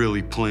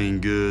really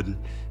playing good.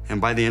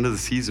 And by the end of the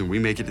season, we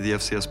make it to the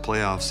FCS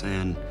playoffs,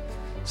 and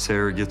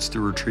Sarah gets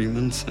through her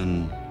treatments,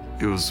 and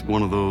it was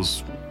one of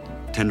those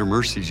tender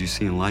mercies you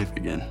see in life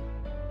again.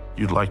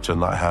 You'd like to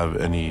not have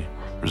any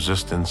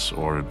resistance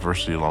or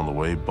adversity along the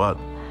way, but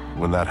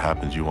when that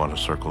happens, you want to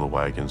circle the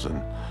wagons,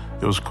 and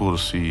it was cool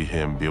to see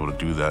him be able to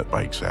do that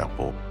by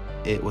example.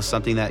 It was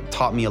something that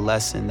taught me a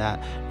lesson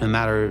that no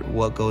matter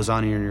what goes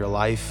on in your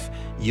life,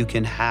 you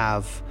can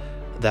have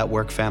that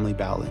work-family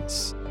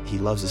balance. He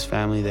loves his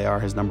family, they are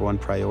his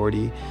 #1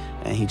 priority,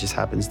 and he just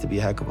happens to be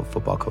a heck of a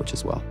football coach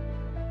as well.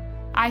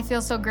 I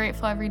feel so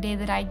grateful every day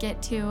that I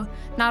get to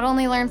not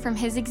only learn from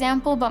his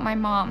example, but my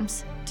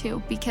mom's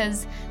too,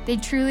 because they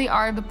truly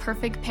are the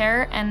perfect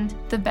pair and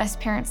the best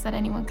parents that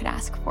anyone could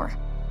ask for.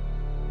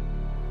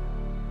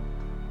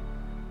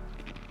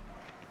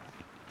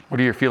 What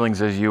are your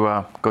feelings as you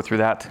go through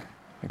that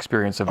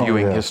experience of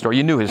viewing his story?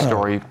 You knew his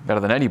story better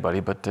than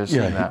anybody, but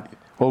seeing that.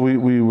 Well,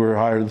 we were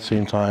hired at the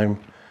same time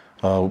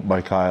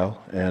by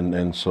Kyle,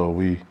 and so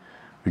we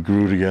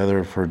grew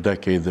together for a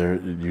decade there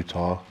at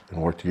Utah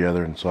and worked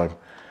together. And so I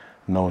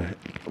know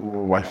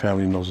my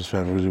family knows his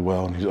family really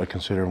well, and I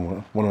consider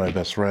him one of my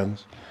best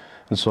friends.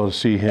 And so to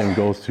see him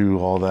go through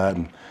all that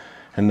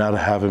and now to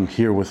have him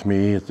here with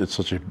me, it's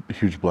such a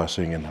huge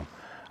blessing, and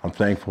I'm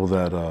thankful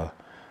that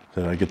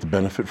I get the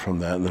benefit from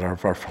that, and that I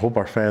hope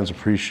our fans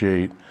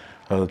appreciate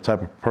the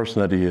type of person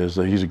that he is.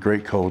 That he's a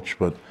great coach,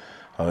 but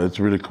it's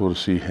really cool to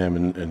see him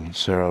and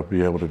Sarah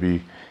be able to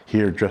be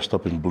here dressed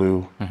up in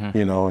blue,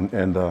 you know,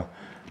 and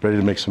ready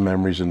to make some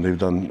memories. And they've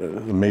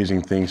done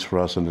amazing things for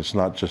us, and it's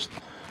not just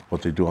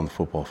what they do on the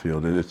football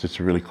field. It's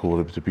really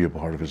cool to be a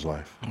part of his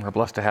life. We're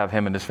blessed to have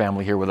him and his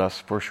family here with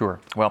us, for sure.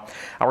 Well,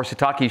 our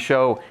Sitake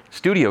Show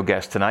studio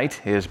guest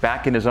tonight is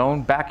back in his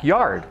own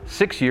backyard,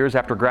 6 years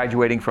after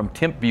graduating from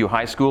Timpview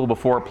High School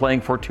before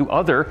playing for 2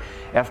 other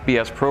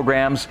FBS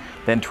programs,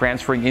 then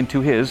transferring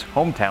into his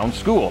hometown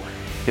school.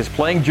 His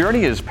playing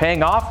journey is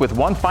paying off with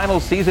one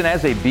final season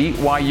as a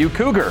BYU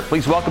Cougar.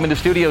 Please welcome into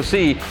Studio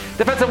C,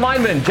 defensive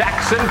lineman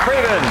Jackson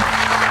Craven.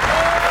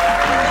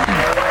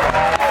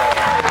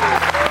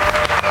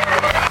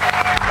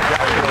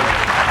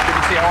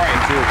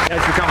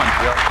 Thanks for coming.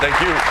 Yeah,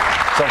 thank you.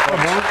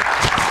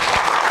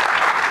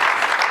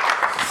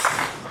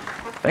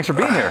 Thanks for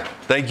being here.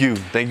 Thank you.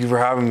 Thank you for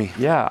having me.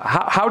 Yeah.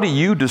 How do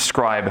you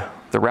describe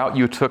the route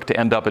you took to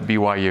end up at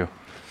BYU?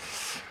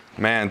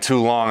 Man,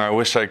 too long. I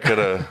wish I could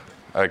have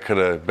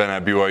been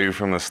at BYU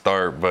from the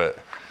start, but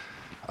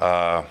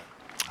I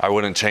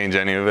wouldn't change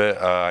any of it.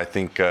 I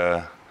think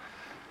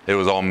it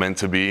was all meant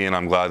to be, and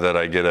I'm glad that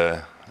I get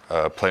to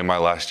play my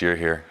last year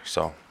here.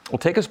 So. Well,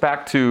 take us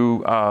back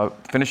to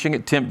finishing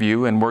at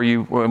Timpview and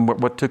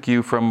what took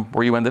you from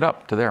where you ended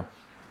up to there.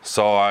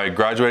 So I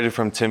graduated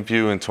from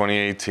Timpview in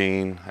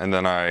 2018, and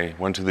then I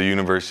went to the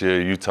University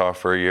of Utah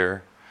for a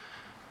year,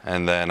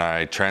 and then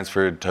I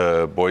transferred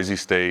to Boise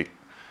State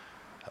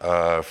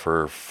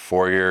for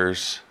 4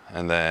 years,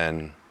 and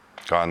then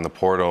got in the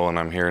portal, and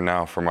I'm here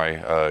now for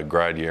my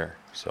grad year.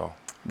 So.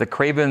 The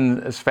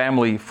Craven's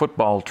family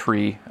football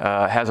tree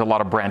has a lot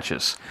of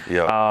branches.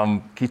 Yeah.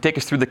 Can you take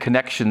us through the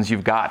connections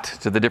you've got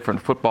to the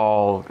different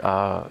football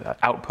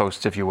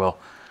outposts, if you will?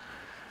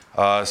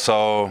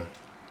 So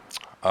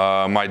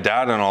my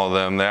dad and all of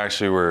them, they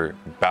actually were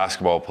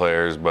basketball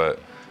players,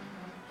 but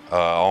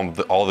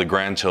all the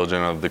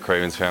grandchildren of the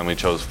Craven's family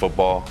chose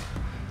football.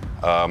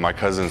 My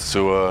cousin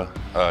Sua,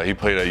 he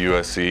played at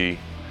USC.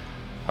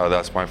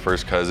 That's my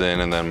first cousin,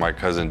 and then my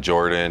cousin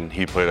Jordan,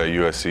 he played at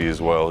USC as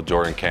well,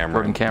 Jordan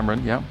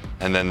Cameron, yeah.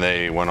 And then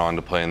they went on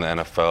to play in the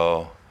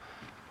NFL.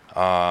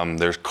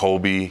 There's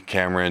Colby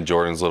Cameron,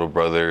 Jordan's little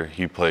brother.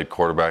 He played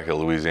quarterback at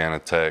Louisiana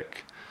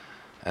Tech.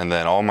 And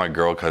then all my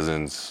girl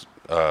cousins,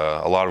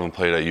 a lot of them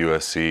played at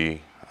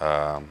USC.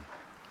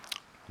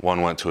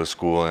 One went to a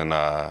school in,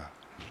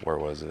 where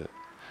was it?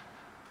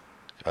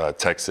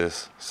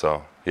 Texas.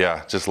 So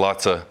yeah, just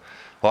lots of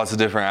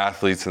different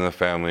athletes in the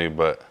family,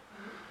 but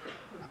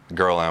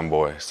girl and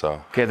boy,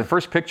 so. Okay, the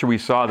first picture we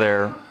saw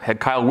there had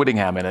Kyle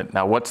Whittingham in it.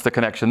 Now, what's the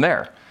connection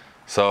there?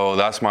 So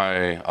that's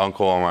my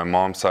uncle on my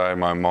mom's side.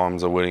 My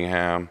mom's a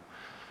Whittingham.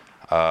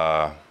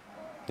 Yeah,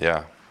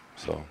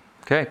 so.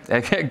 Okay,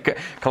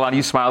 Kalani,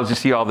 you smile as you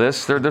see all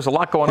this. There's a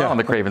lot going on in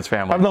the Cravens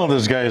family. I've known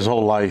this guy his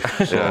whole life.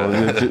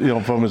 So, you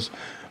know, from his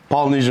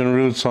Polynesian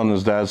roots on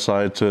his dad's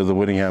side to the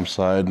Whittingham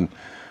side.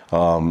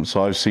 And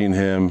so I've seen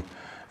him,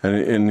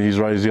 and he's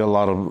right, he's got a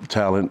lot of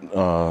talent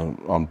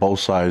on both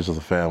sides of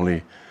the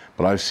family.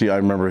 But I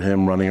remember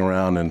him running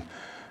around, and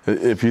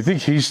if you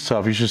think he's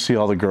tough, you should see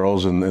all the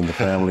girls in the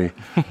family.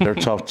 They're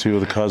tough too,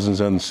 the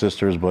cousins and the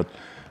sisters. But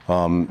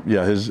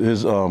yeah,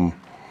 his mom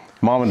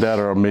and dad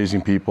are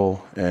amazing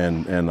people,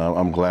 and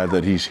I'm glad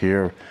that he's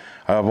here.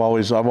 I've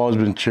always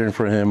been cheering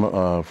for him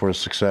for his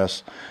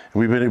success.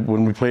 And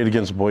when we played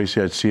against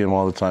Boise, I'd see him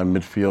all the time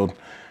midfield.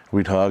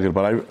 We'd hug,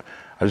 but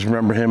I just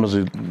remember him as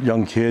a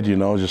young kid, you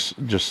know,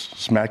 just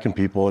smacking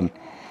people,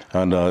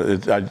 and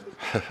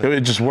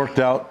it just worked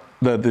out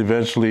that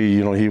eventually,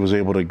 you know, he was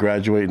able to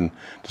graduate and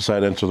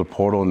decide to enter the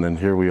portal, and then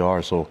here we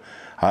are. So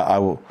I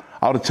would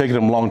have taken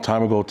him a long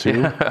time ago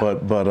too,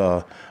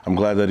 but I'm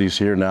glad that he's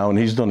here now, and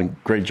he's done a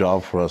great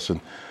job for us.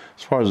 And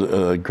as far as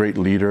a great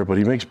leader, but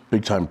he makes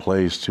big time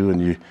plays too.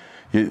 And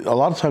a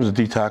lot of times the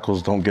D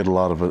tackles don't get a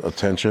lot of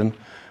attention,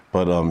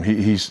 but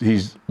he's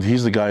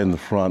the guy in the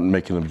front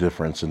making a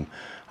difference. And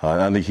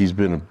I think he's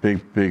been a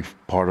big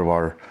part of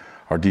our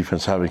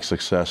defense having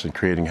success and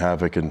creating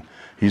havoc, and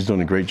he's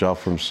doing a great job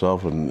for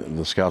himself, and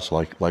the scouts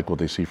like what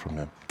they see from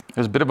him.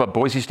 There's a bit of a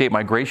Boise State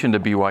migration to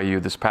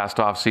BYU this past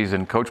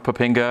offseason. Coach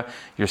Papinga,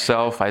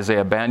 yourself,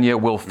 Isaiah Banya,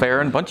 Will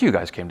Farron, a bunch of you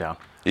guys came down.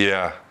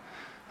 Yeah,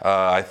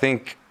 I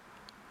think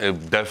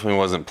it definitely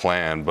wasn't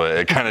planned, but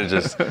it kind of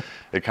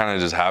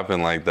just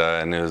happened like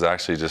that, and it was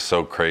actually just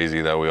so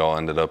crazy that we all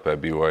ended up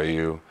at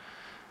BYU.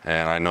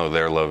 And I know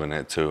they're loving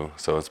it too,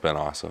 so it's been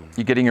awesome.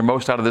 You getting your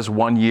most out of this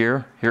 1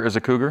 year here as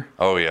a Cougar?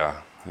 Oh yeah,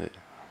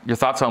 Your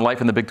thoughts on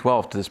life in the Big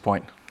 12 to this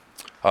point?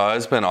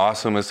 It's been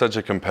awesome. It's such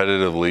a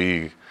competitive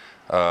league.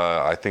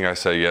 I think I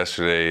said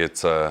yesterday,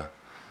 it's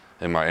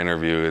in my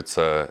interview, it's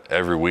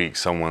every week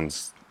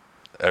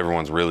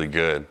everyone's really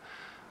good.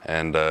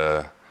 And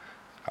I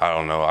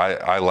don't know,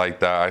 I like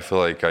that. I feel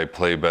like I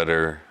play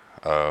better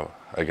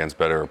against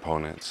better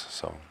opponents.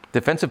 So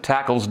defensive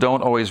tackles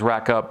don't always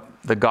rack up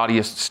the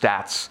gaudiest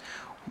stats.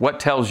 What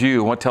tells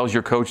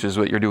your coaches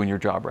that you're doing your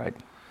job right?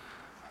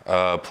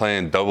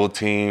 Playing double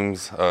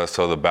teams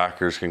so the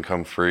backers can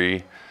come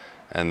free,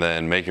 and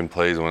then making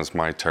plays when it's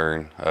my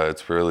turn.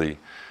 It's really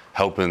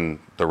helping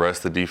the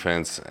rest of the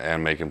defense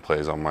and making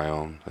plays on my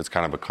own. It's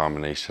kind of a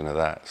combination of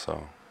that.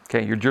 So.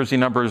 Okay, your jersey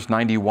number is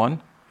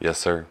 91? Yes,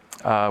 sir.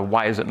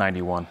 Why is it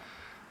 91?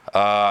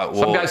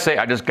 Some guys say,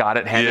 I just got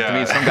it, hand it to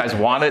me. Some guys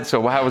want it,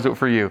 so how was it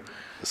for you?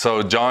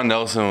 So John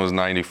Nelson was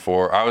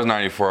 94. I was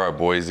 94 at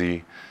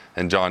Boise,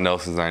 and John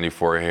Nelson's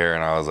 94 here,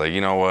 and I was like, you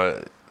know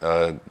what?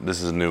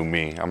 This is new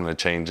me. I'm going to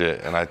change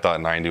it. And I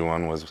thought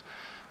 91 was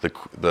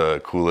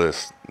the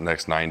coolest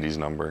next 90s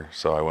number,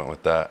 so I went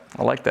with that.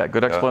 I like that.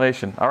 Good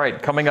explanation. All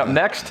right, coming up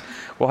next,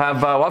 we'll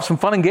have some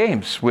fun and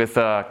games with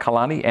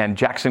Kalani and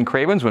Jackson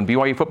Cravens when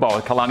BYU Football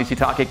with Kalani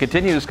Sitake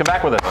continues. Come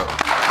back with us.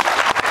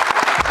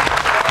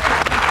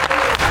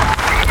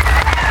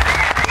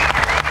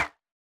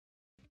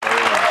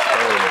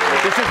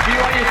 This is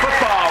BYU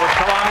Football with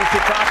Kalani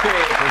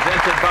Sitake,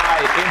 presented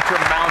by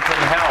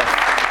Intermountain Health.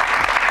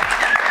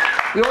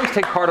 We always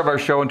take part of our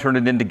show and turn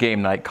it into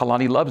game night.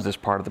 Kalani loves this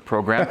part of the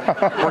program.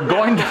 We're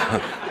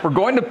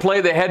going to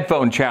play the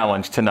headphone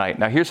challenge tonight.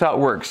 Now here's how it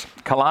works.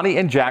 Kalani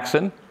and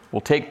Jackson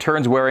will take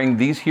turns wearing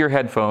these here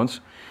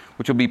headphones,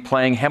 which will be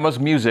playing Hema's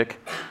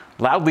music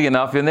loudly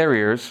enough in their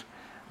ears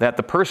that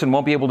the person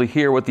won't be able to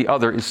hear what the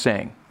other is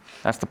saying.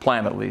 That's the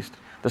plan, at least.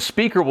 The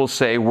speaker will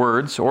say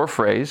words or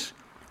phrase,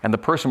 and the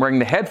person wearing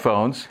the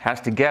headphones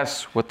has to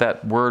guess what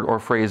that word or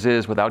phrase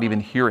is without even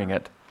hearing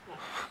it.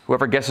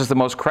 Whoever guesses the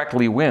most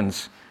correctly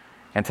wins.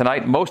 And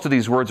tonight, most of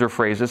these words or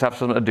phrases have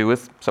something to do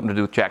with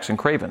Jackson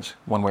Cravens,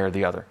 one way or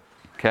the other.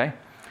 Okay?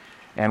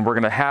 And we're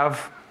going to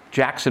have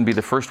Jackson be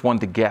the first one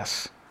to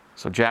guess.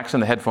 So Jackson,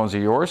 the headphones are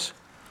yours.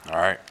 All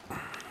right.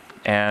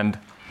 And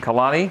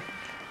Kalani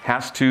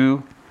has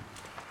to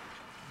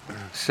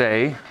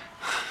say.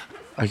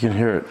 I can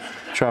hear it.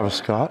 Travis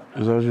Scott,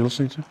 is that what you're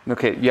listening to?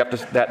 Okay, you have to.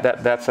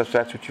 That's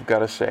what you've got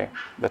to say.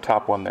 The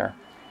top one there.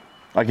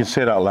 I can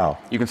say it out loud.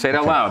 You can say it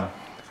out loud.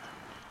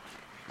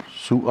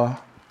 Sua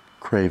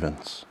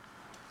Cravens.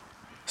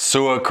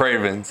 Sua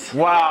Cravens.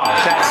 Wow,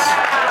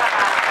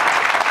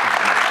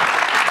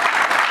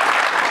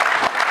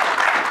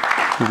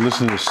 You're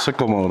listening to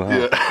Sickle Mode,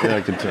 huh? Yeah,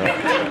 I can tell.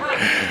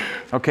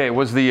 Okay,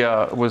 was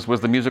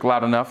the music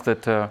loud enough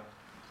that?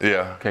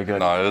 Yeah. Okay, good.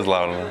 No, it was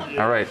loud enough.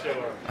 All right.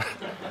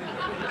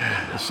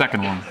 The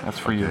second one, that's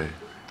for you.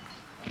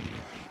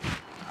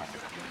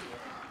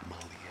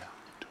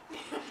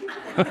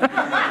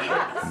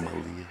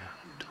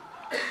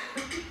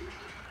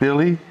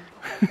 Billy?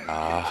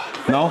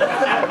 No?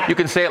 You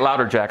can say it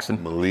louder,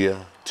 Jackson.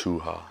 Malia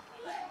Tuha.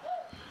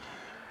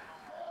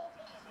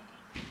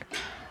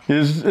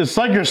 It's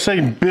like you're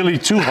saying Billy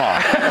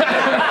Tuha.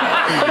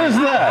 What is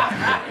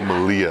that?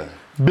 Malia.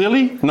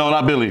 Billy? No,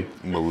 not Billy.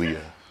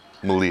 Malia.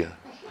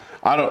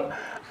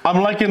 I'm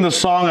liking the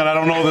song and I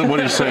don't know what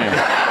he's saying.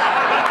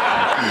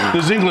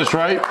 This is English,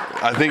 right?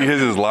 I think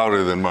his is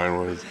louder than mine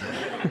was.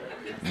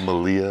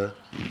 Malia.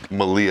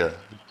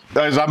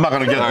 Guys, I'm not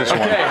going to get this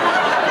one. Okay.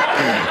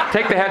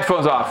 Take the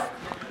headphones off.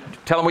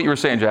 Tell them what you were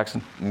saying,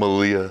 Jackson.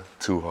 Malia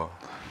Tuha.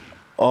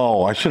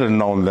 Oh, I should have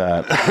known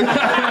that.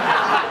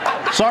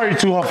 Sorry,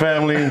 Tuha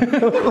family.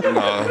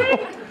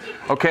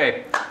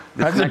 Okay.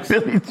 That's next...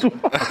 Billy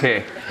Tuha.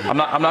 Okay. I'm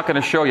not going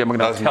to show you. I'm going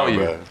to tell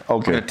you. Okay. I'm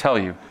going to tell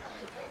you.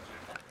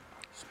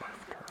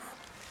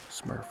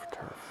 Smurf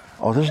turf.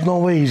 Oh, there's no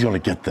way he's going to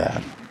get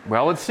that.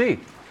 Well, let's see.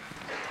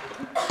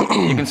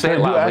 You can say it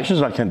loudly.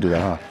 Actions, I can't do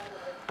that, huh?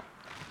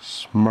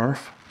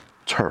 Smurf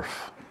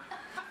turf.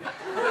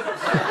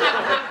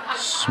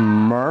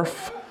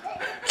 Smurf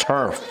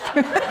turf.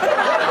 I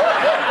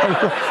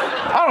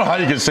don't know how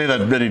you can say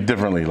that any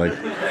differently. Like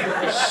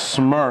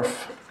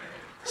Smurf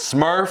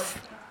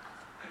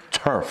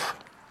turf.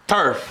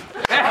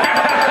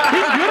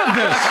 He's good at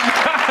this.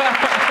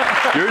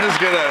 You're just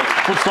good at.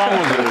 What song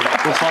was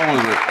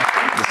it?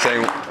 The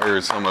same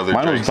or some other.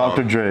 Mine Drake was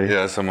Dr. song. Dre.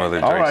 Yeah, some other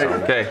Drake All right.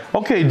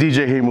 song. Okay,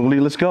 DJ Hey Mooley,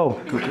 let's go.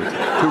 Cougar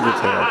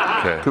tail.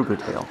 Okay. Cougar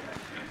tail.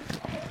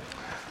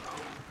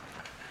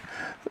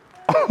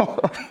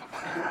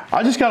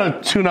 I just gotta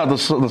tune out the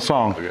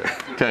song.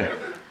 Okay.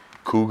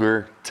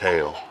 Cougar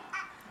tail.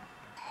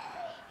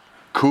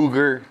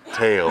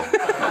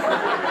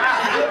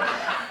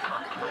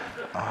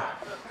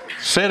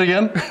 Say it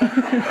again.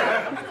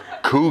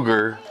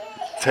 Cougar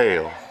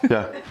tail.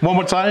 Yeah. One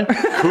more time.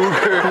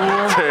 Cougar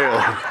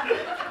tail.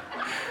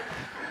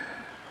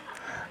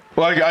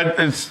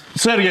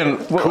 Say it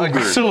again. Like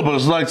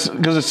syllables,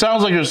 because it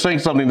sounds like you're saying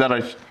something that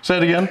I. Say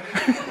it again.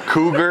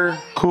 Cougar.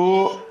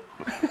 Cool.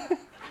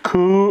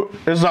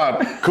 It's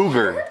not.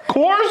 Cougar. Of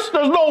course?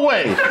 There's no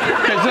way.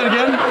 Okay, say it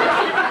again.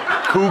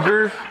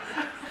 Cougar.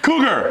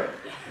 Cougar.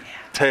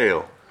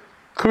 Tail.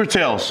 Cougar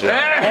tails. Yeah.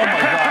 Oh my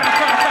God.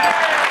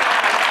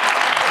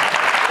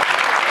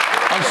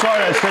 I'm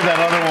sorry I said that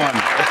other one.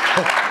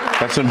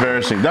 That's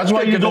embarrassing. That's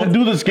why you don't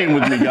do this game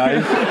with me,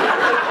 guys.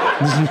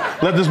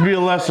 Let this be a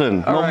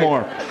lesson. No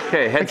more.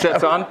 Okay,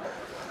 headsets on.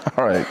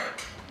 All right.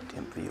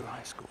 BYU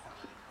High School.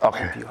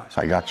 Okay,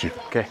 I got you.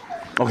 Okay.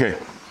 Okay.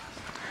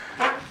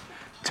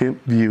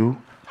 Timpview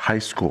High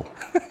School.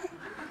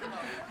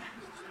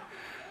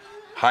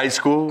 High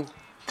school.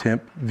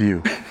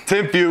 Timpview.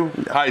 Timpview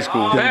High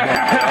School.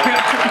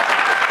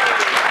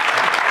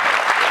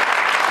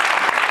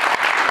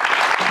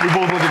 We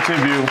both went to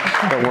Timpview.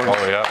 That works.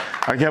 Oh, yeah.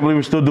 I can't believe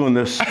we're still doing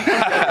this.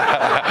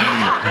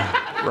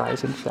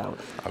 Rise and shout.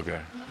 Okay.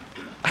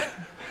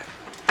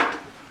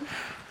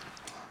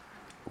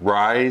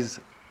 Rise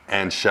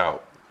and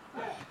shout.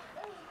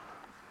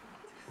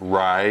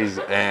 Rise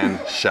and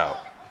shout.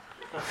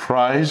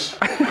 Fries.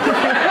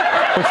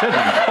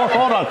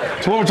 Hold on.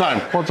 One more time.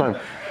 One more time.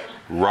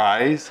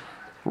 Rise.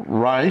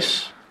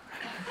 Rice.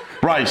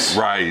 Rice.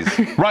 Rise.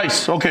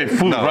 Rice. Okay,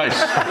 food. No.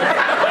 Rice.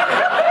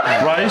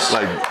 Rice.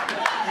 Like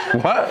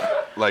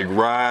What? like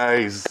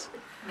rise.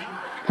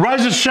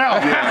 Rise and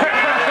shout.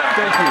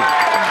 Thank you.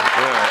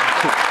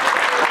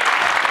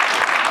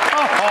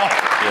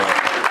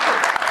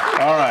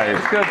 All right.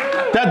 Good.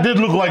 That did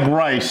look like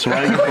rice,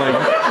 right?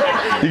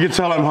 Like, you can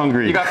tell I'm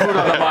hungry. You got food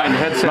on the mind.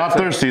 Headset. Not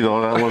thirsty though.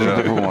 That was a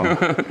different one.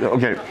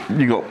 Okay,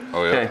 you go.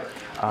 Oh yeah. Okay.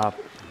 Oh,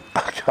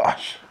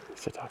 gosh.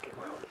 Sitake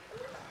Road.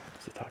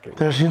 Sitake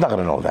Road. He's not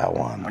gonna know that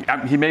one.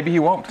 Maybe he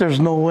won't. There's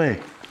no way.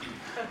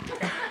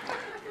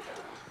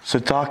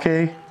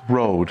 Sitake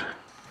Road.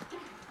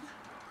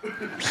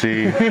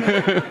 See,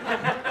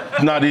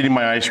 not eating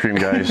my ice cream,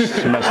 guys.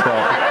 It's messed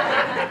up.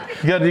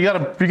 You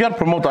gotta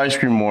promote the ice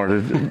cream more.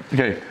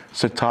 Okay,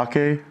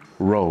 Sitake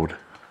Road.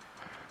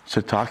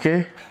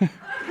 Sitake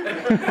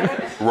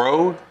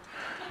Road.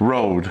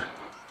 Road.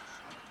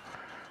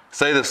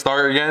 Say the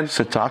start again.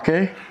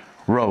 Sitake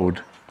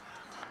Road.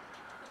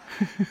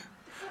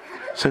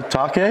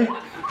 Sitake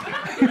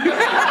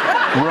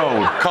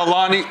Road.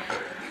 Kalani.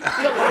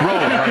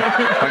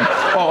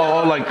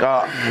 Road. Like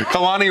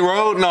Kalani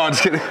Road? No, I'm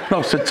just kidding.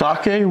 no,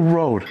 Sitake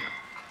Road.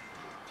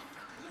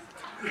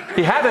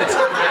 He had it.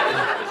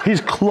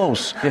 He's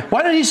close. Yeah.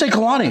 Why did he say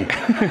Kalani?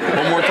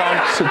 One more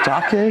time.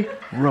 Sitake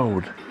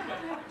Road.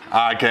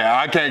 I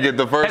can't get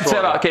the first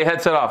Headset one. off. Okay,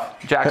 headset off.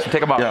 Jackson,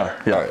 take him off.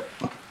 Yeah.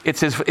 It's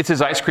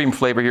his ice cream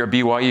flavor here at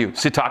BYU.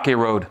 Sitake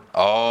Road.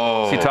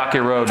 Oh. Sitake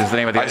Road is the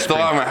name of the I ice still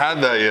cream. haven't had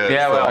that yet.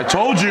 Yeah, well, I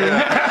told you.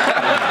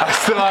 I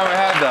still haven't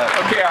had that.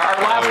 Okay, our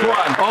last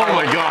one. Oh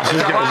my gosh,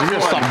 these guys, you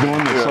gotta stop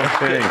doing this.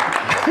 Okay.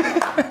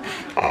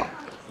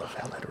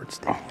 LaVelle Edwards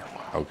Stadium.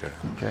 Okay.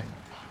 Okay.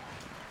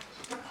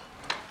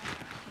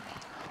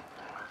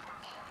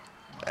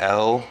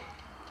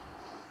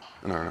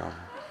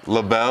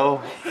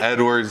 LaBelle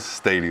Edwards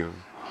Stadium.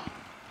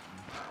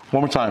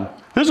 One more time.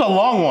 This is a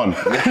long one.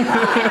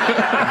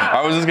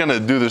 I was just gonna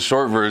do the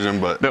short version,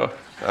 but No.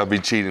 I'll be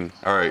cheating.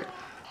 All right.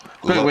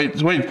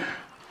 Wait.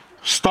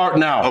 Start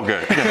now.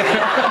 Okay.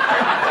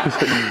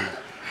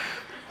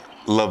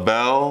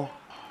 LaBelle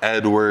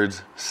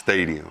Edwards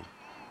Stadium.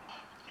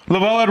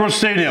 LaVelle Edwards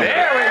Stadium.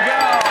 There we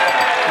go.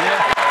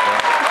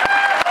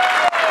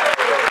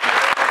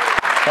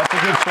 That's a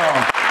good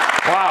song.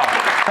 Wow.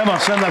 Emma,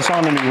 send that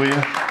song to me, will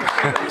you?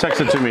 Text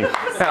it to me.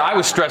 Man, I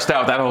was stressed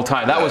out that whole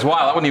time. That was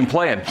wild. I wasn't even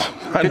playing.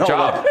 Good know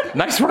job.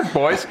 Nice work,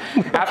 boys.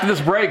 After this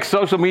break,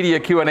 social media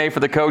Q&A for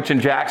the coach and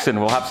Jackson.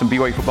 We'll have some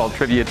BYU football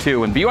trivia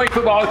too. And BYU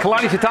football,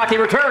 Kalani Sitake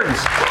returns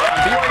on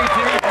BYU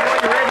TV,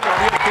 BYU Radio,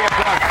 on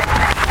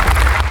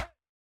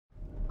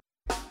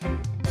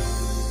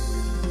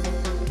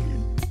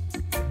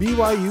the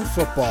BYU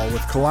Football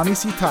with Kalani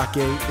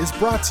Sitake is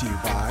brought to you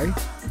by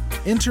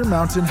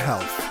Intermountain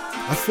Health,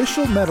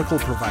 official medical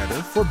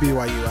provider for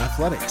BYU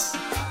Athletics.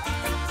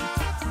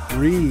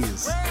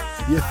 Breeze,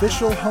 the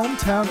official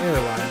hometown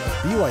airline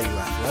of BYU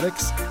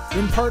Athletics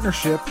in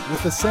partnership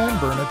with the San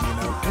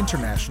Bernardino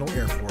International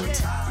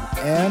Airport.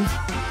 And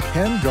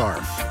Ken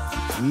Garf,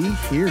 we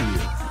hear you.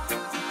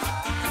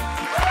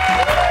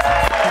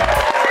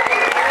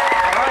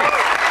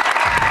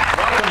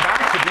 Welcome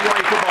back to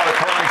BYU football with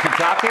Kalani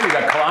Sitake. We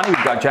got Kalani,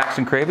 we've got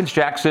Jackson Cravens.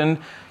 Jackson,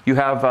 you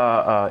have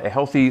a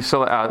healthy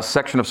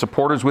section of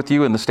supporters with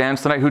you in the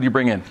stands tonight. Who do you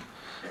bring in?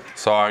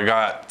 So I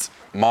got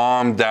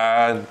mom,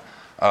 dad,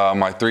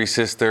 my 3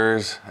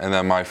 sisters, and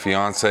then my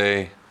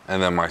fiance,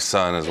 and then my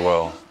son as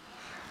well.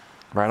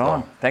 Right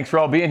on. Thanks for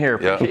all being here.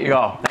 Yeah. Appreciate you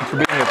all. Thanks for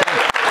being here.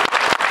 Thanks.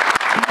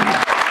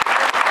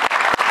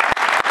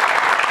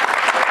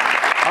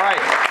 All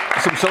right,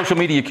 some social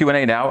media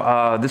Q&A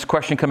now. This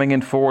question coming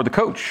in for the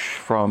coach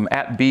from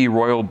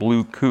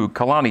 @BRoyalBlueCoug.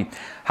 Kalani,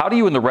 how do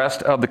you and the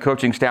rest of the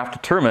coaching staff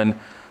determine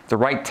the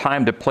right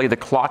time to play the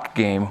clock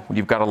game when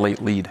you've got a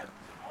late lead?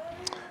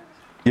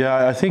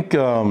 Yeah, I think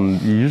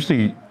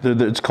usually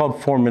it's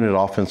called 4-minute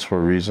offense for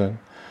a reason.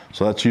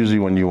 So that's usually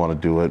when you want to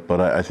do it.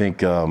 But I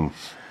think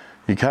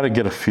you kind of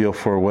get a feel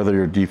for whether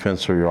your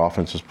defense or your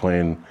offense is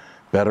playing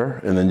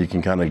better, and then you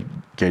can kind of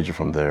gauge it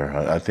from there.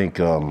 I think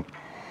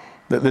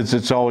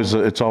it's always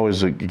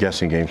a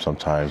guessing game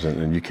sometimes,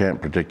 and you can't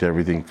predict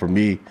everything. For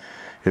me,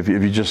 if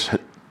you just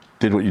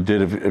did what you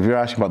did, if you're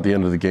asking about the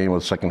end of the game or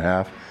the second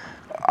half,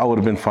 I would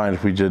have been fine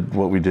if we did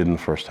what we did in the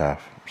first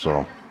half.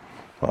 So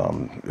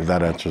if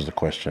that answers the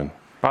question.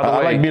 By the way,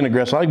 I like being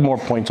aggressive. I like more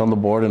points on the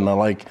board, and I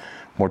like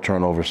more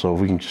turnovers. So if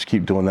we can just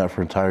keep doing that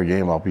for an entire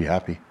game, I'll be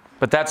happy.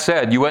 But that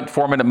said, you went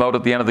 4-minute mode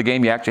at the end of the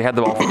game. You actually had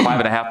the ball for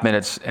 5.5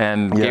 minutes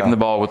and gave them the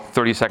ball with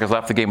 30 seconds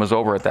left. The game was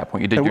over at that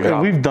point. You did your job.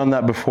 And we've done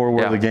that before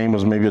where the game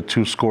was maybe a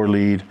 2-score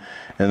lead,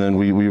 and then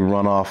we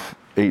run off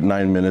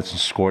 8-9 minutes and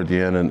score at the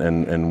end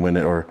and win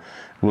it. Or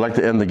we like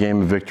to end the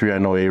game in victory. I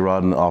know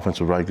A-Rod and the offense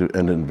would like to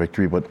end it in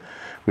victory, but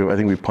I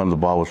think we punted the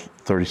ball with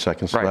 30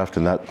 seconds left,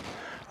 and that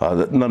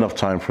not enough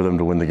time for them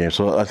to win the game.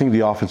 So I think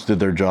the offense did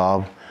their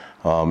job.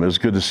 It was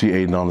good to see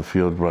Aiden on the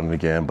field running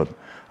again, but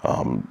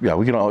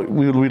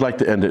we'd like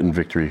to end it in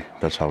victory.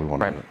 That's how we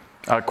want to end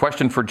it.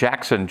 Question for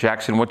Jackson.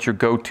 Jackson, what's your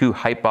go-to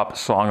hype-up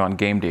song on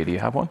game day? Do you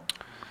have one?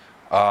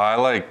 I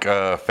like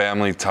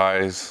Family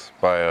Ties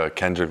by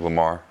Kendrick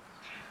Lamar.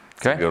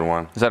 It's a good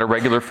one. Is that a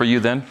regular for you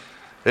then?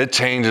 It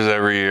changes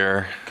every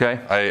year. Okay.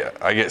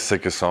 I get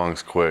sick of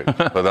songs quick,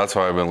 but that's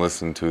what I've been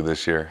listening to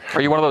this year.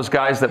 Are you one of those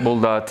guys that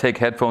will take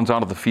headphones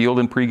onto the field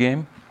in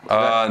pregame?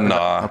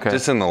 Nah,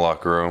 just in the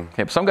locker room.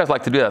 Okay, but some guys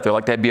like to do that. They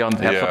like to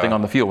have something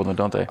on the field with them,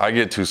 don't they? I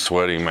get too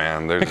sweaty,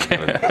 man.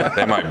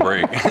 They might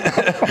break.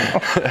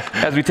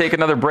 As we take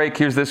another break,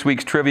 here's this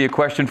week's trivia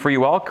question for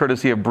you all,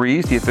 courtesy of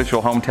Breeze, the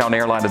official hometown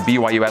airline of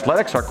BYU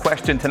Athletics. Our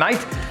question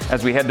tonight,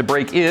 as we head to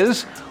break,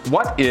 is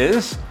what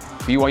is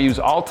BYU's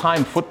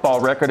all-time football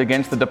record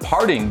against the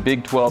departing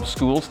Big 12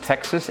 schools,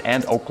 Texas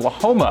and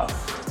Oklahoma?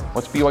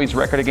 What's BYU's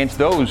record against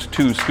those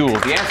two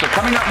schools? The answer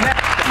coming up next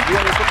on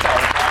BYU Football.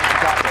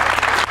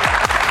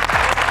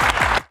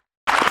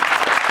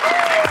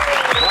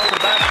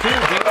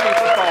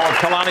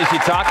 Kalani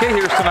Sitake.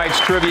 Here's tonight's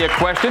trivia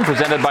question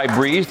presented by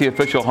Breeze, the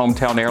official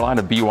hometown airline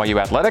of BYU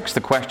Athletics.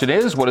 The question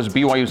is, what is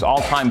BYU's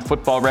all-time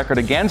football record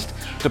against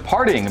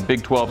departing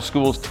Big 12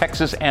 schools,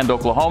 Texas and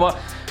Oklahoma?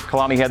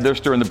 Kalani had theirs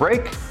during the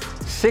break.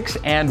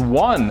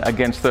 6-1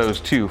 against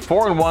those two.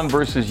 4-1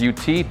 versus UT,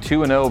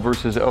 2-0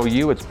 versus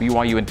OU. It's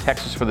BYU and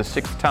Texas for the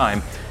 6th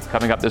time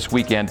coming up this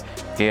weekend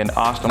in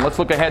Austin. Let's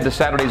look ahead to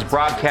Saturday's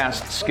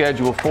broadcast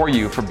schedule for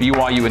you for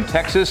BYU and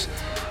Texas.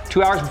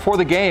 2 hours before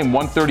the game,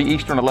 1:30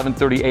 Eastern,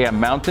 11:30 a.m.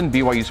 Mountain,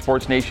 BYU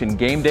Sports Nation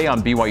Game Day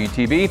on BYU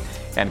TV,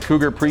 and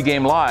Cougar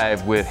pregame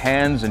live with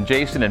Hans and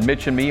Jason and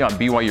Mitch and me on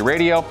BYU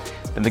Radio.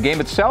 And the game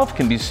itself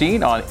can be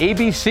seen on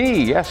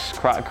ABC, yes,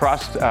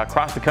 across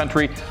the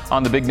country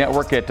on the big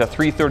network at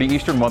 3:30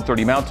 Eastern,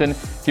 1:30 Mountain.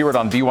 Hear it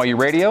on BYU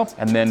Radio,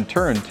 and then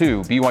turn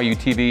to BYU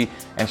TV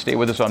and stay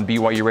with us on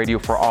BYU Radio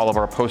for all of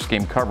our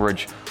post-game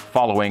coverage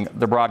following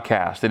the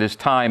broadcast. It is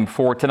time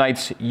for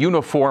tonight's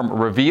uniform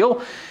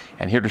reveal.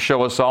 And here to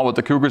show us all what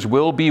the Cougars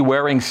will be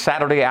wearing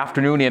Saturday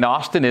afternoon in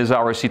Austin is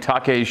our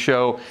Sitake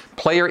Show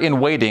player in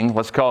waiting.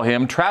 Let's call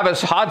him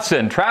Travis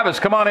Hodson. Travis,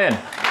 come on in.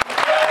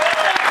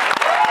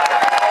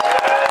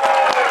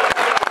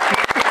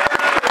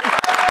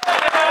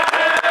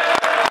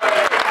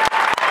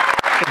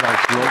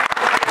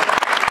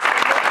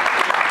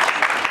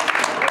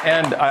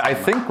 And I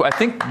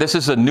think this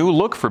is a new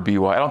look for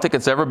BYU. I don't think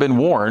it's ever been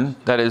worn.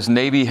 That is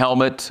navy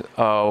helmet,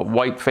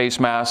 white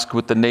face mask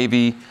with the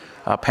navy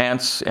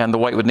pants and the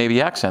white with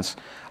navy accents.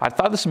 I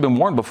thought this had been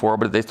worn before,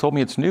 but they told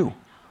me it's new.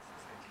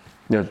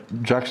 Yeah,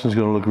 Jackson's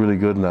going to look really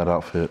good in that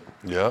outfit.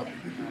 Yep.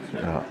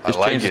 Yeah.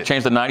 Just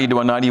change the 90 to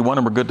a 91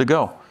 and we're good to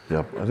go.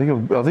 Yep. I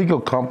think he'll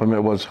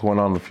complement what's going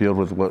on the field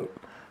with what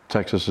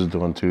Texas is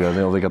doing too. I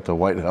know they got the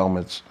white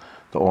helmets,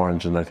 the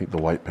orange, and I think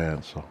the white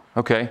pants. So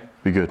okay.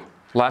 Be good.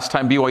 Last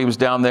time BYU was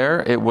down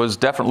there, it was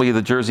definitely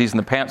the jerseys and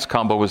the pants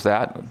combo was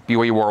that.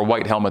 BYU wore a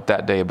white helmet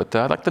that day, but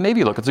I like the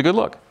navy look. It's a good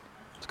look.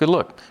 It's a good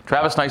look.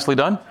 Travis, nicely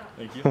done.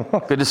 Thank you.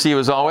 Good to see you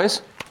as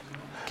always.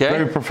 Okay.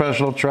 Very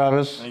professional,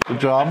 Travis. Good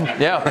job.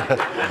 Yeah.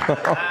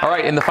 All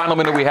right. In the final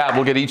minute we have,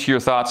 we'll get each of your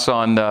thoughts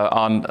on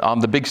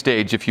the big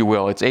stage, if you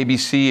will. It's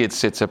ABC.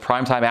 It's a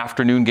primetime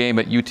afternoon game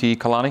at UT.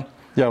 Kalani.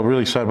 Yeah, we're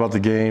really excited about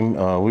the game.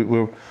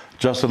 We've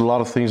adjusted a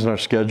lot of things in our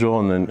schedule,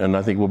 and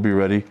I think we'll be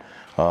ready.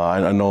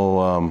 I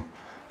know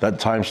that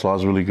time slot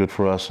is really good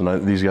for us,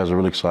 and these guys are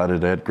really excited.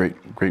 They had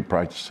great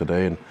practice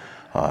today, and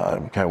I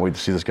can't wait to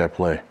see this guy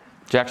play.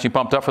 Jackson, you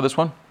pumped up for this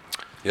one?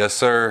 Yes,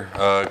 sir.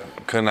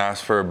 Couldn't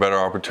ask for a better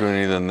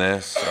opportunity than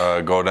this.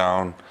 Go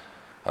down,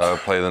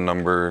 play the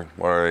number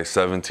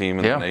 7 team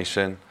in the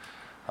nation.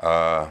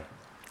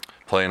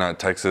 Playing at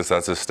Texas,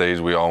 that's a stage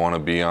we all want to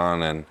be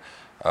on, and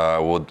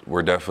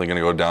we're definitely going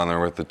to go down there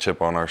with the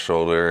chip on our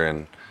shoulder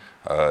and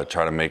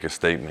try to make a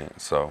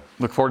statement. So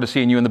look forward to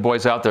seeing you and the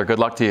boys out there. Good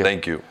luck to you.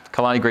 Thank you.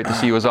 Kalani, great to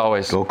see you as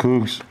always. Go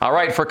Cougs. All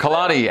right, for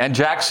Kalani and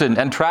Jackson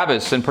and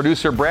Travis and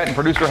producer Brett and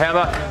producer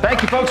Hannah,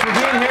 thank you folks for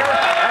being here.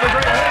 Have a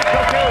great week. Go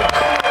Cougs.